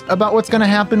discussions about what's going to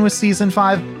happen with Season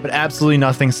 5, but absolutely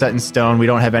nothing set in stone. We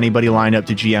don't have anybody lined up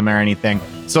to GM or anything.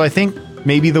 So I think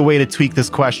maybe the way to tweak this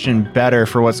question better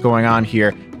for what's going on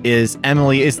here is,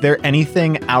 Emily, is there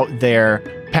anything out there,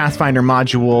 Pathfinder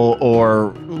module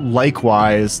or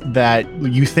likewise, that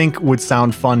you think would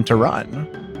sound fun to run?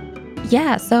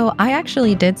 Yeah, so I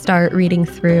actually did start reading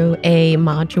through a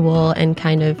module and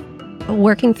kind of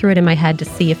working through it in my head to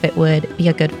see if it would be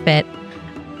a good fit.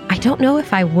 I don't know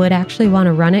if I would actually want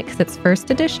to run it because it's first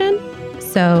edition.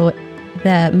 So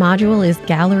the module is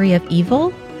Gallery of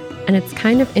Evil. And it's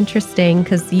kind of interesting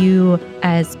because you,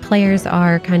 as players,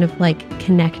 are kind of like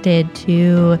connected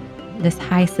to this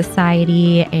high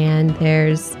society, and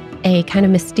there's a kind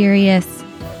of mysterious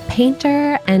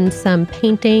painter and some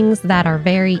paintings that are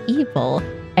very evil.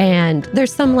 And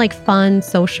there's some like fun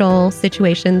social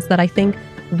situations that I think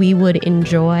we would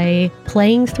enjoy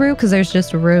playing through because there's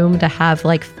just room to have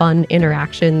like fun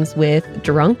interactions with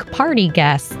drunk party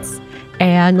guests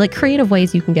and like creative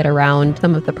ways you can get around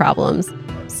some of the problems.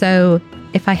 So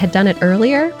if I had done it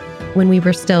earlier, when we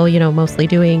were still, mostly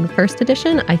doing first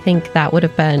edition, I think that would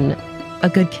have been a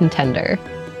good contender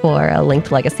for a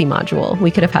Linked Legacy module. We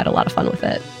could have had a lot of fun with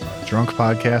it. Drunk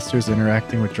podcasters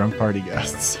interacting with drunk party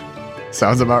guests.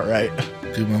 Sounds about right.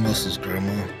 Two mimosas,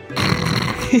 grandma.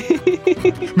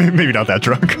 Maybe not that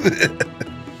drunk.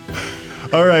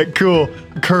 All right, cool.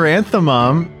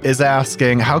 Caranthemum is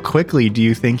asking, how quickly do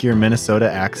you think your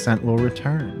Minnesota accent will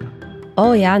return?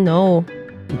 Oh, yeah, no.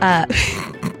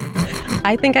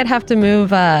 I think I'd have to move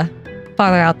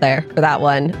farther out there for that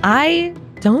one. I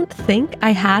don't think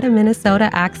I had a Minnesota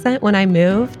accent when I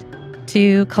moved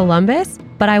to Columbus,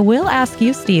 but I will ask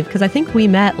you, Steve, because I think we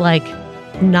met like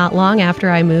not long after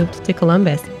I moved to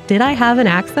Columbus. Did I have an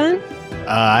accent?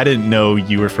 I didn't know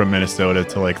you were from Minnesota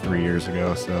till like 3 years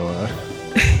ago, so...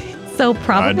 So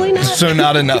probably not. So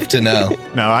not enough to know.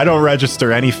 No, I don't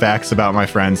register any facts about my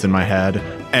friends in my head.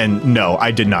 And no,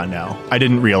 I did not know. I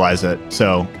didn't realize it.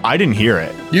 So I didn't hear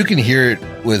it. You can hear it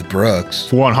with Brooks.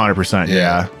 100%,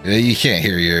 yeah. You can't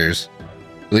hear yours.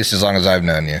 At least as long as I've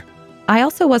known you. I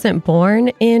also wasn't born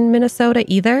in Minnesota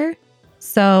either.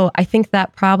 So I think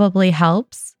that probably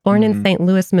helps. Born in St.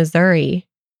 Louis, Missouri.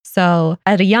 So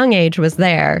at a young age was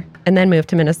there and then moved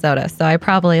to Minnesota. So I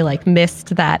probably like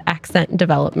missed that accent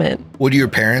development. Would your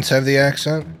parents have the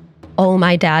accent? Oh,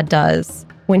 my dad does.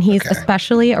 When he's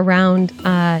especially around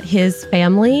his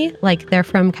family, like they're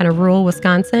from kind of rural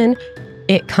Wisconsin,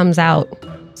 it comes out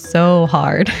so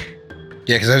hard.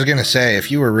 Yeah, because I was going to say,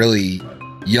 if you were really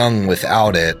young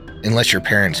without it, unless your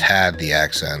parents had the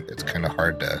accent, it's kind of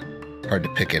hard to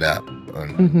pick it up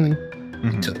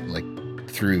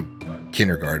through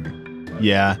kindergarten.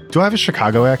 Yeah. Do I have a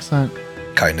Chicago accent?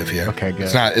 Kind of, yeah. Okay, good.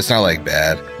 It's not like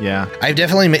bad. Yeah. I've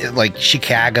definitely made like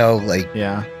Chicago, like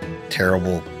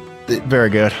terrible. Very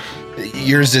good.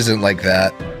 Yours isn't like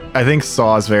that. I think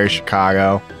Saw is very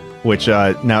Chicago, which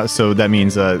now, so that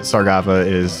means Sargava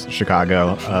is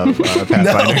Chicago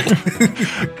Pathfinder.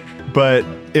 But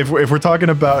if we're talking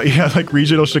about, like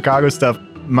regional Chicago stuff,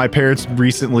 my parents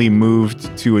recently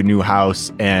moved to a new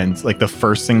house, and like the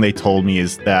first thing they told me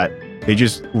is that they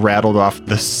just rattled off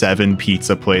the 7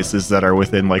 pizza places that are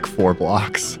within like 4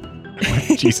 blocks.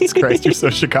 Like, Jesus Christ, you're so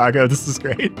Chicago. This is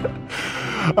great.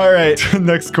 All right,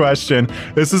 next question.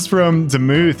 This is from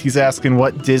Demuth. He's asking,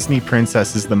 what Disney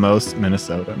princess is the most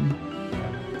Minnesotan?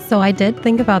 So I did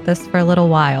think about this for a little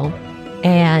while,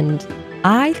 and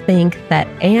I think that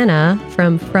Anna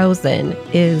from Frozen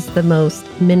is the most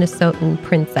Minnesotan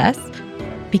princess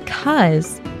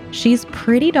because she's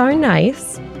pretty darn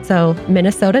nice. So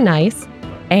Minnesota nice.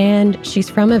 And she's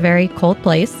from a very cold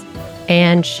place,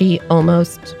 and she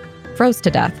almost froze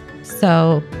to death.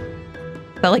 So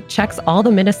that like checks all the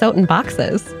Minnesotan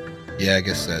boxes. Yeah, I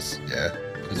guess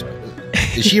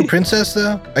is she a princess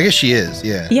though? I guess she is,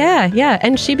 yeah. Yeah.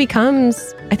 And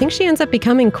I think she ends up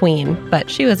becoming queen, but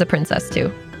she was a princess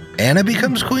too. Anna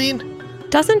becomes queen?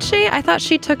 Doesn't she? I thought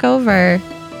she took over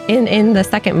in the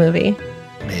second movie.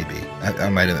 Maybe. I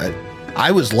might have.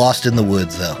 I was lost in the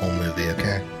woods that whole movie,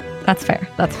 okay? That's fair.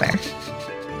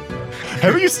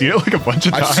 Haven't you seen it like a bunch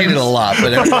of times? I've seen it a lot,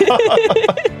 but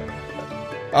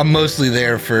I'm mostly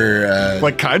there for...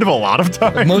 like kind of a lot of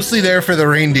times? Mostly there for the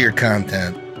reindeer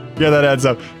content. Yeah, that adds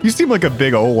up. You seem like a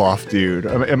big Olaf dude.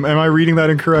 Am I reading that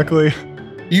incorrectly?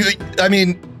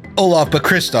 Olaf, but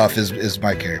Kristoff is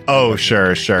my character. Oh,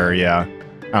 sure, yeah.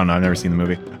 I don't know, I've never seen the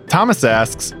movie. Thomas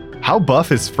asks, how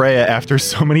buff is Freya after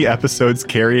so many episodes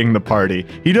carrying the party?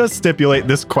 He does stipulate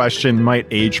this question might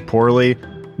age poorly.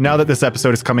 Now that this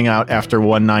episode is coming out after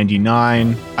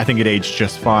 199, I think it aged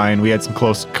just fine. We had some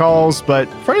close calls, but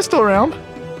Freya's still around.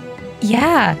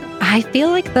 Yeah, I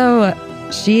feel like though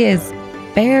she is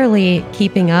barely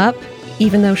keeping up,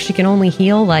 even though she can only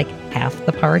heal like half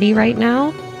the party right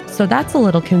now. So that's a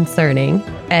little concerning.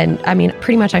 And I mean,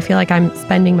 pretty much I feel like I'm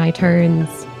spending my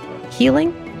turns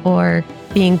healing or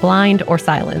being blind or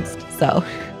silenced. So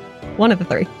one of the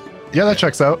 3. Yeah, that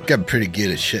checks out. Got pretty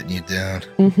good at shutting you down.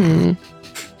 Mm-hmm.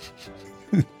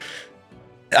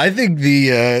 I think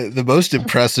the most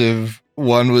impressive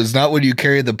one was not when you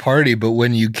carried the party, but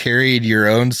when you carried your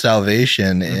own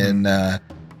salvation in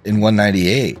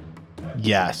 198.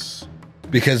 Yes.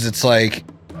 Because it's like,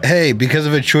 hey, because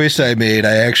of a choice I made,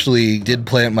 I actually did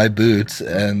plant my boots,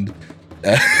 and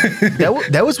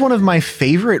that was one of my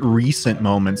favorite recent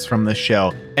moments from the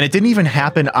show, and it didn't even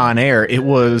happen on air. It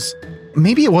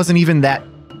wasn't even that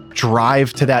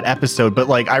drive to that episode, but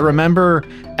like I remember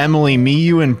Emily, me,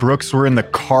 you, and Brooks were in the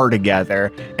car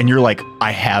together, and you're like,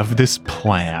 I have this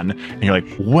plan, and you're like,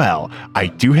 well, I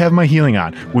do have my healing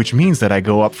on, which means that I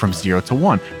go up from 0 to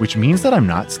 1, which means that I'm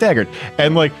not staggered,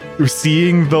 and like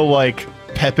seeing the like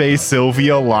Pepe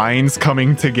Sylvia lines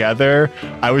coming together,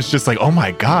 I was just like, oh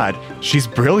my god, she's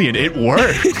brilliant, it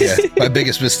worked. Yeah, my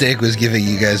biggest mistake was giving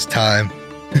you guys time.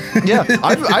 Yeah,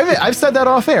 I've said that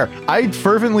off air. I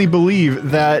fervently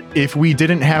believe that if we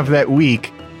didn't have that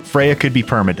week, Freya could be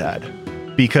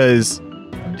permadead. Because,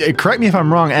 correct me if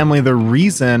I'm wrong, Emily, the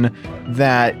reason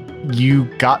that you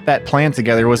got that plan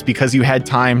together was because you had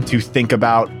time to think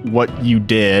about what you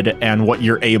did and what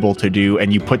you're able to do,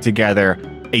 and you put together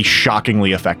a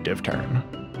shockingly effective turn.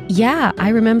 Yeah, I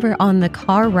remember on the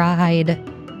car ride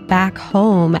back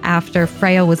home after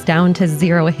Freya was down to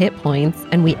 0 hit points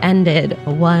and we ended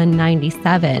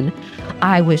 197,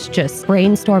 I was just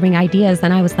brainstorming ideas,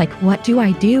 and I was like, what do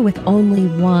I do with only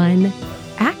one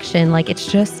action? Like, it's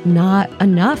just not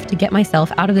enough to get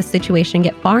myself out of this situation,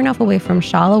 get far enough away from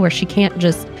Shala where she can't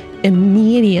just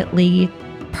immediately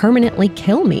permanently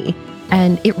kill me.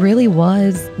 And it really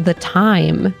was the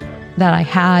time that I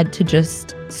had to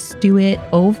just stew it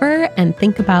over and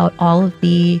think about all of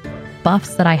the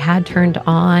buffs that I had turned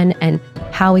on and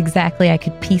how exactly I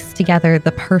could piece together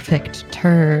the perfect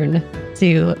turn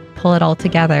to pull it all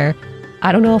together.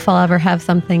 I don't know if I'll ever have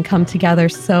something come together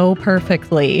so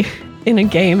perfectly in a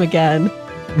game again.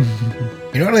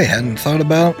 You know what I hadn't thought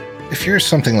about? If you're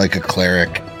something like a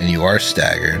cleric and you are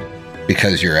staggered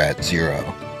because you're at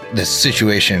 0, this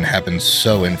situation happens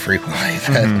so infrequently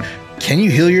that can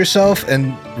you heal yourself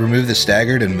and remove the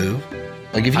staggered and move?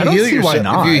 Like if you heal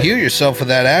yourself, if you heal yourself with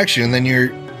that action, then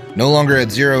you're no longer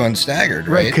at 0 and staggered,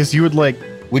 right? Because you would like.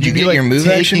 Would you get like your move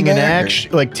action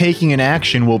back? Like taking an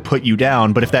action will put you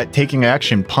down, but if that taking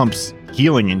action pumps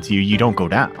healing into you, you don't go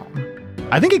down.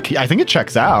 I think it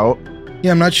checks out.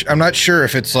 Yeah, I'm not sure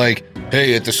if it's like,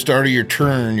 hey, at the start of your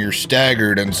turn you're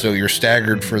staggered, and so you're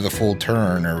staggered for the full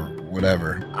turn or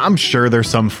whatever. I'm sure there's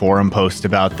some forum post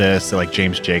about this, like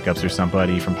James Jacobs or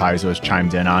somebody from Paizo has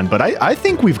chimed in on, but I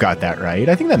think we've got that right.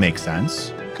 I think that makes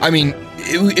sense. I mean,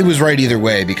 it was right either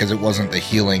way because it was't the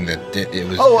healing that it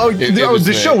was.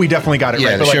 The show we definitely got it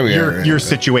right. The but show like your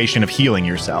situation of healing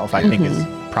yourself, I think is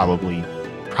probably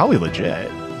legit.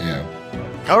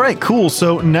 Yeah. All right, cool.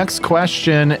 So next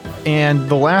question, and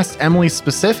the last Emily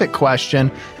specific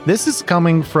question. This is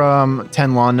coming from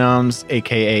 10 Law Gnomes,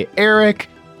 aka Eric.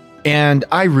 And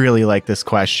I really like this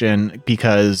question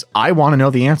because I want to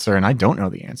know the answer and I don't know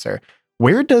the answer.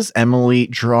 Where does Emily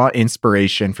draw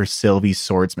inspiration for Sylvie's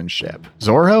swordsmanship?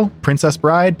 Zorro, Princess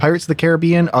Bride, Pirates of the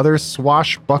Caribbean, other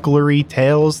swashbucklery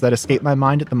tales that escape my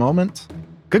mind at the moment?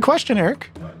 Good question, Eric.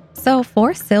 So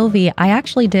for Sylvie, I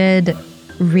actually did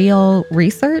real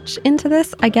research into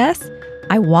this, I guess.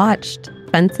 I watched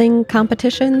fencing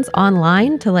competitions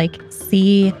online to like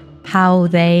see how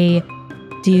they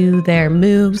do their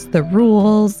moves, the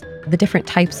rules, the different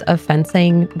types of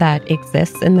fencing that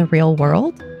exists in the real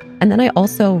world. And then I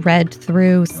also read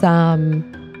through some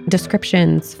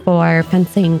descriptions for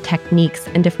fencing techniques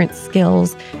and different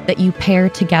skills that you pair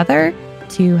together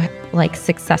to like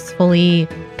successfully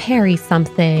parry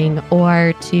something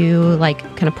or to like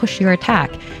kind of push your attack.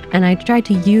 And I tried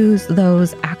to use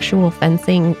those actual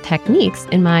fencing techniques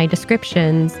in my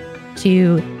descriptions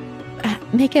to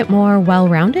make it more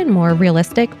well-rounded, more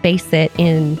realistic, base it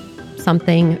in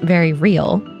something very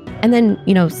real. And then,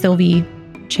 Sylvie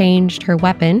changed her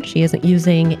weapon. She isn't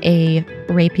using a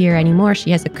rapier anymore.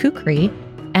 She has a kukri.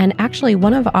 And actually,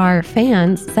 one of our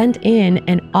fans sent in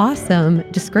an awesome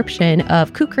description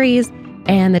of kukris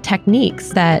and the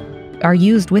techniques that are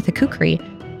used with a kukri.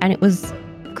 And it was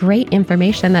great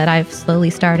information that I've slowly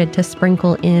started to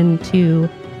sprinkle into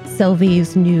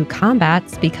Sylvie's new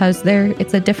combats because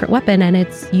it's a different weapon and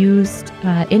it's used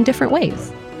in different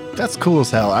ways. That's cool as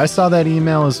hell. I saw that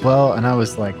email as well and I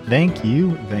was like, thank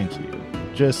you.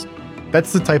 Just,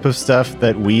 that's the type of stuff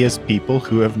that we as people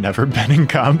who have never been in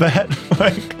combat,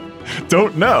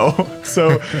 don't know.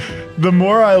 So the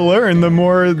more I learn, the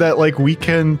more that we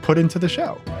can put into the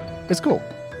show. It's cool.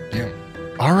 Yeah.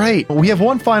 All right. We have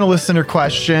one final listener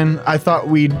question. I thought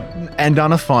we'd end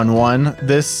on a fun one.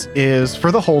 This is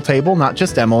for the whole table, not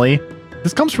just Emily.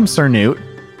 This comes from Sir Newt.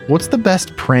 What's the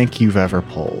best prank you've ever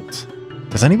pulled?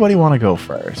 Does anybody want to go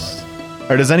first?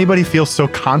 Or does anybody feel so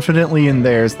confidently in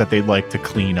theirs that they'd like to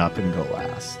clean up and go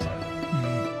last?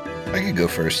 I could go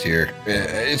first here.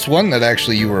 It's one that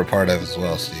actually you were a part of as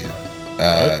well, Steve.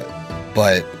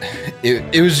 But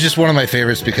it was just one of my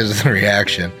favorites because of the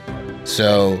reaction.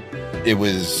 So it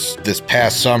was this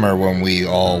past summer when we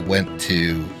all went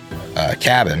to a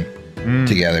cabin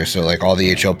together. So like all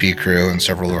the HLP crew and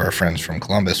several of our friends from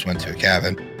Columbus went to a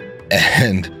cabin.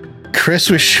 And Chris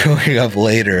was showing up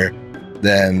later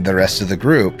than the rest of the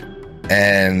group.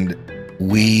 And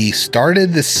we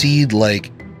started the seed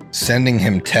like sending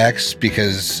him texts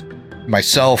because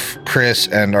myself, Chris,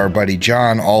 and our buddy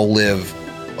John all live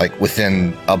like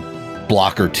within a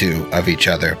block or two of each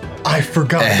other. I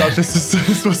forgot about this.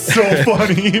 This was so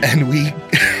funny. And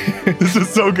this is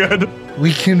so good.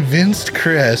 We convinced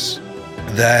Chris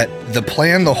that the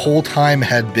plan the whole time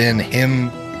had been him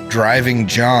driving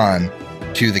John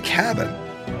to the cabin.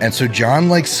 And so John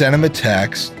like sent him a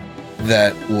text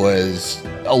that was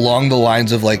along the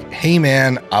lines of like, hey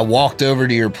man, I walked over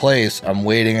to your place. I'm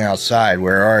waiting outside.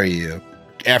 Where are you?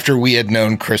 After we had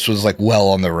known Chris was like well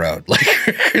on the road. Like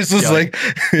Chris was like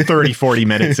 30, 40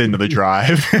 minutes into the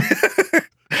drive.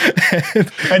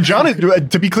 And John,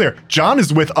 to be clear, John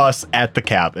is with us at the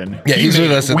cabin. Yeah, he's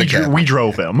with us at the cabin. We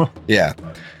drove him. Yeah.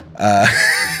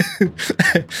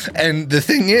 And the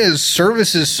thing is,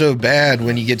 service is so bad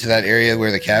when you get to that area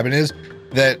where the cabin is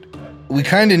that we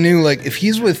kind of knew like if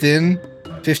he's within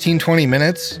 15, 20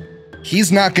 minutes,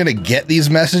 he's not going to get these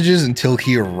messages until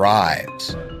he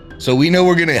arrives. So we know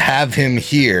we're going to have him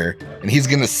here and he's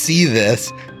going to see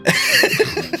this.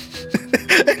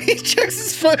 And he checks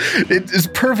his phone. It is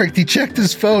perfect. He checked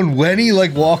his phone when he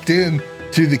like walked in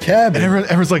to the cabin. And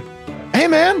everyone's like, hey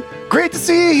man, great to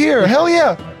see you here. Hell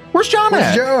yeah. Where's John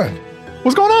at? John?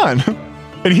 What's going on?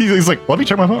 And he's like, let me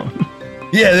check my phone.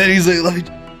 Yeah, then he's like,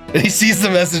 and he sees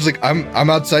the message like, I'm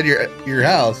outside your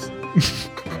house.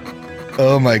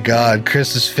 Oh my God,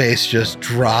 Chris's face just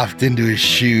dropped into his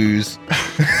shoes.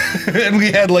 And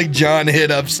we had like John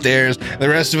hid upstairs. The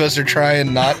rest of us are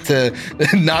trying not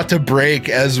to break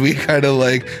as we kind of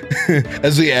like,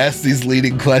 as we ask these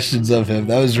leading questions of him.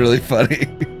 That was really funny.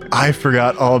 I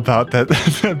forgot all about that.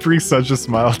 That brings such a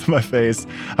smile to my face.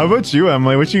 How about you,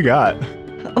 Emily? What you got?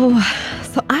 Oh,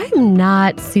 so I'm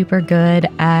not super good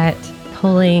at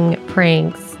pulling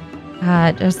pranks,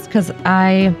 just because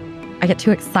I get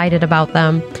too excited about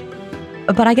them.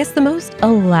 But I guess the most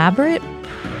elaborate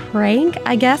prank,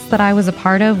 I guess, that I was a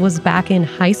part of was back in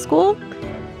high school.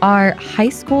 Our high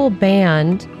school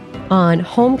band on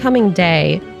homecoming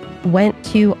day went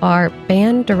to our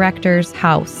band director's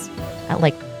house at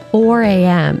like 4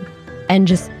 a.m. and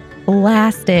just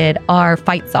blasted our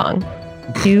fight song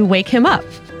to wake him up.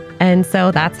 And so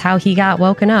that's how he got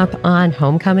woken up on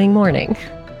homecoming morning.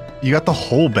 You got the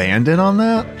whole band in on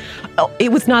that? Oh,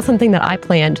 it was not something that I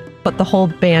planned, but the whole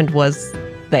band was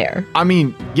there. I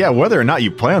mean, yeah, whether or not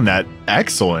you planned that,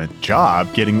 excellent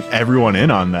job getting everyone in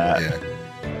on that.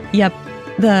 Yeah.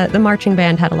 Yep. The marching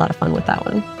band had a lot of fun with that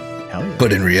one. Hell yeah.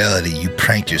 But in reality, you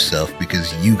pranked yourself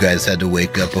because you guys had to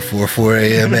wake up before 4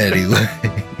 a.m.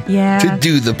 anyway. Yeah. To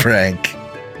do the prank.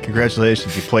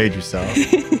 Congratulations, you played yourself.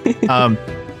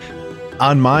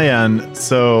 On my end,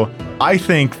 so I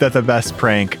think that the best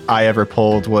prank I ever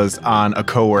pulled was on a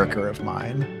coworker of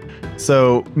mine.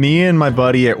 So me and my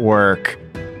buddy at work,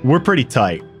 we're pretty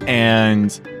tight.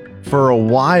 And for a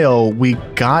while, we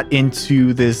got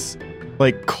into this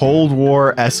like Cold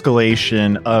War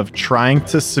escalation of trying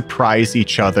to surprise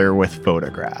each other with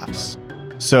photographs.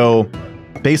 So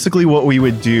basically what we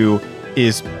would do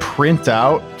is print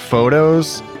out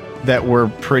photos that were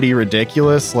pretty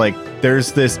ridiculous. Like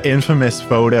there's this infamous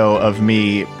photo of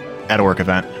me at a work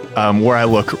event where I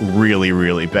look really,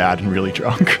 really bad and really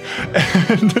drunk.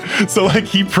 And so like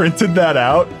he printed that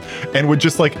out and would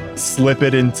just like slip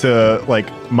it into like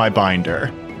my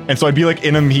binder. And so I'd be like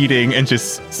in a meeting and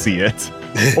just see it.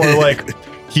 Or like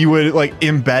he would like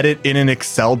embed it in an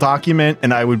Excel document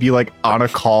and I would be like on a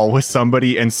call with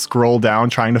somebody and scroll down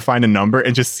trying to find a number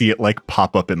and just see it like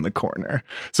pop up in the corner.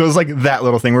 So it was like that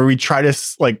little thing where we try to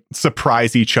like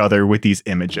surprise each other with these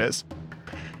images.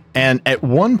 And at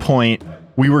one point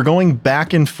we were going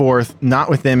back and forth, not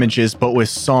with images, but with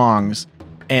songs.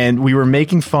 And we were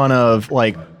making fun of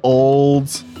like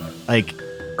old, like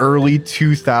early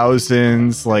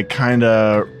 2000s, like kind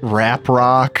of rap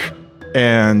rock.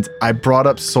 And I brought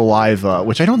up Saliva,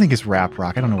 which I don't think is rap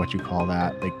rock. I don't know what you call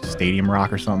that, like stadium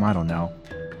rock or something. I don't know.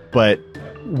 But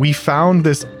we found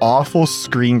this awful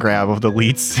screen grab of the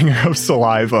lead singer of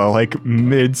Saliva, like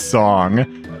mid-song,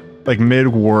 like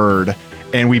mid-word,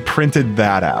 and we printed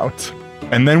that out.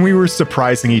 And then we were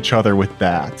surprising each other with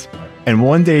that. And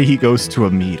one day he goes to a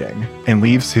meeting and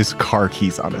leaves his car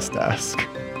keys on his desk.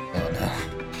 Oh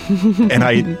no. And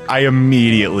I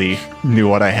immediately knew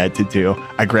what I had to do.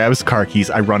 I grab his car keys,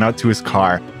 I run out to his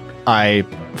car, I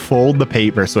fold the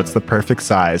paper so it's the perfect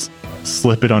size,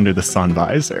 slip it under the sun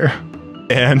visor,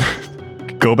 and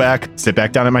go back, sit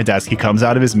back down at my desk. He comes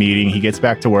out of his meeting, he gets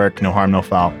back to work, no harm, no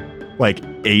foul. Like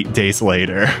 8 days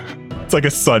later, it's like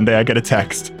a Sunday, I get a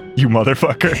text. You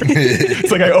motherfucker.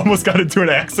 It's like I almost got into an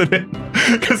accident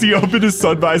because he opened his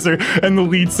sun visor and the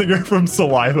lead singer from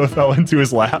Saliva fell into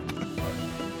his lap.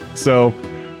 So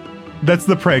that's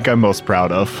the prank I'm most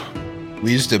proud of.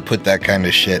 We used to put that kind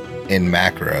of shit in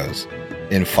macros,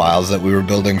 in files that we were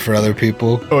building for other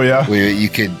people. Oh yeah? You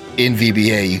could, in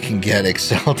VBA, you can get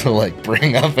Excel to like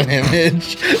bring up an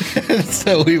image.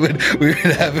 So we would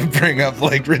have it bring up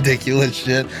like ridiculous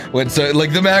shit. So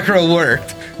like the macro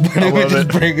worked, but it would just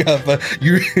bring up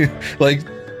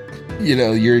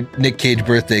your Nick Cage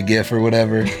birthday gif or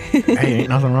whatever. Hey, ain't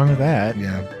nothing wrong with that.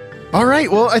 Yeah. All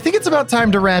right, well, I think it's about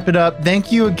time to wrap it up.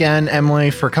 Thank you again, Emily,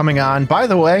 for coming on. By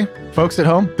the way, folks at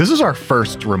home, this is our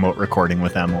first remote recording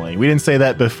with Emily. We didn't say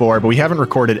that before, but we haven't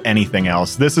recorded anything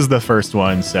else. This is the first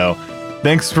one, so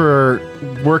thanks for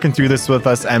working through this with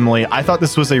us, Emily. I thought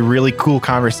this was a really cool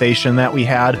conversation that we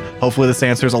had. Hopefully this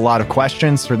answers a lot of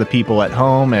questions for the people at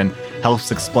home and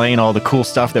helps explain all the cool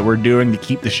stuff that we're doing to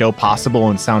keep the show possible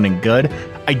and sounding good.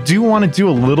 I do want to do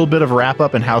a little bit of wrap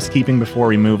up and housekeeping before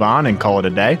we move on and call it a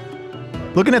day.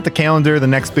 Looking at the calendar, the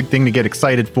next big thing to get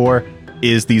excited for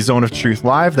is the Zone of Truth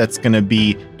Live. That's going to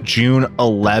be June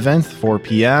 11th, 4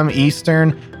 p.m.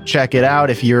 Eastern. Check it out.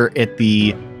 If you're at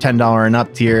the $10 and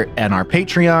up tier and our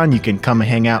Patreon, you can come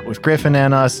hang out with Griffin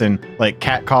and us and like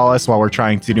catcall us while we're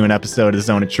trying to do an episode of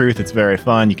Zone of Truth. It's very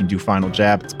fun. You can do Final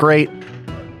Jab. It's great.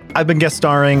 I've been guest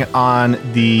starring on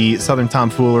the Southern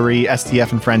Tomfoolery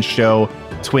STF and Friends show,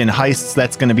 Twin Heists.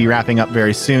 That's going to be wrapping up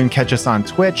very soon. Catch us on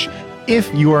Twitch.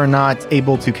 If you are not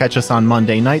able to catch us on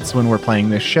Monday nights when we're playing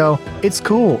this show, it's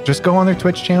cool. Just go on their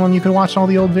Twitch channel and you can watch all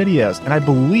the old videos. And I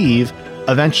believe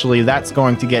eventually that's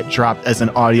going to get dropped as an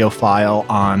audio file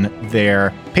on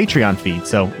their Patreon feed.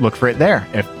 So look for it there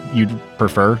if you'd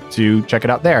prefer to check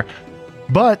it out there.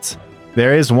 But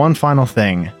there is one final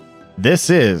thing.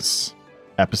 This is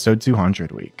episode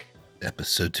 200 week.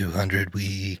 Episode 200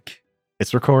 week.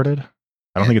 It's recorded.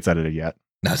 I don't think it's edited yet.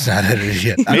 No, it's not edited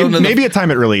yet. Maybe at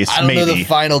time it released. I don't know the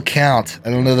final count.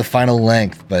 I don't know the final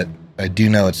length, but I do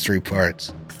know it's 3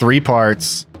 parts. 3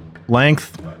 parts.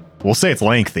 Length. We'll say it's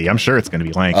lengthy. I'm sure it's going to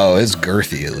be lengthy. Oh, it's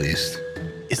girthy at least.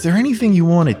 Is there anything you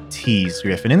want to tease,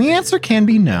 Griffin? And the answer can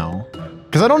be no.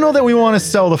 Because I don't know that we want to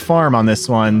sell the farm on this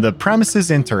one. The premise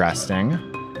is interesting.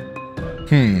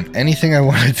 Anything I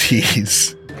want to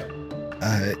tease?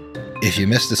 If you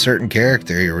missed a certain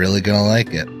character, you're really going to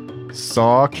like it.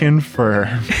 Saw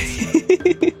confirmed.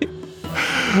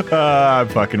 I'm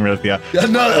fucking with you.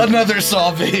 Another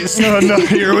Saw base. No,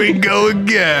 here we go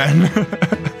again.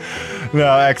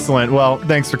 No, excellent. Well,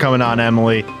 thanks for coming on,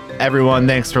 Emily. Everyone,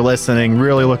 thanks for listening.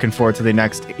 Really looking forward to the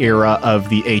next era of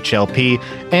the HLP.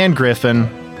 And Griffin,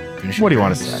 what do you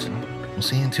want to say? We'll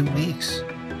see you in 2 weeks.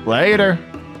 Later.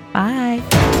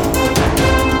 Bye.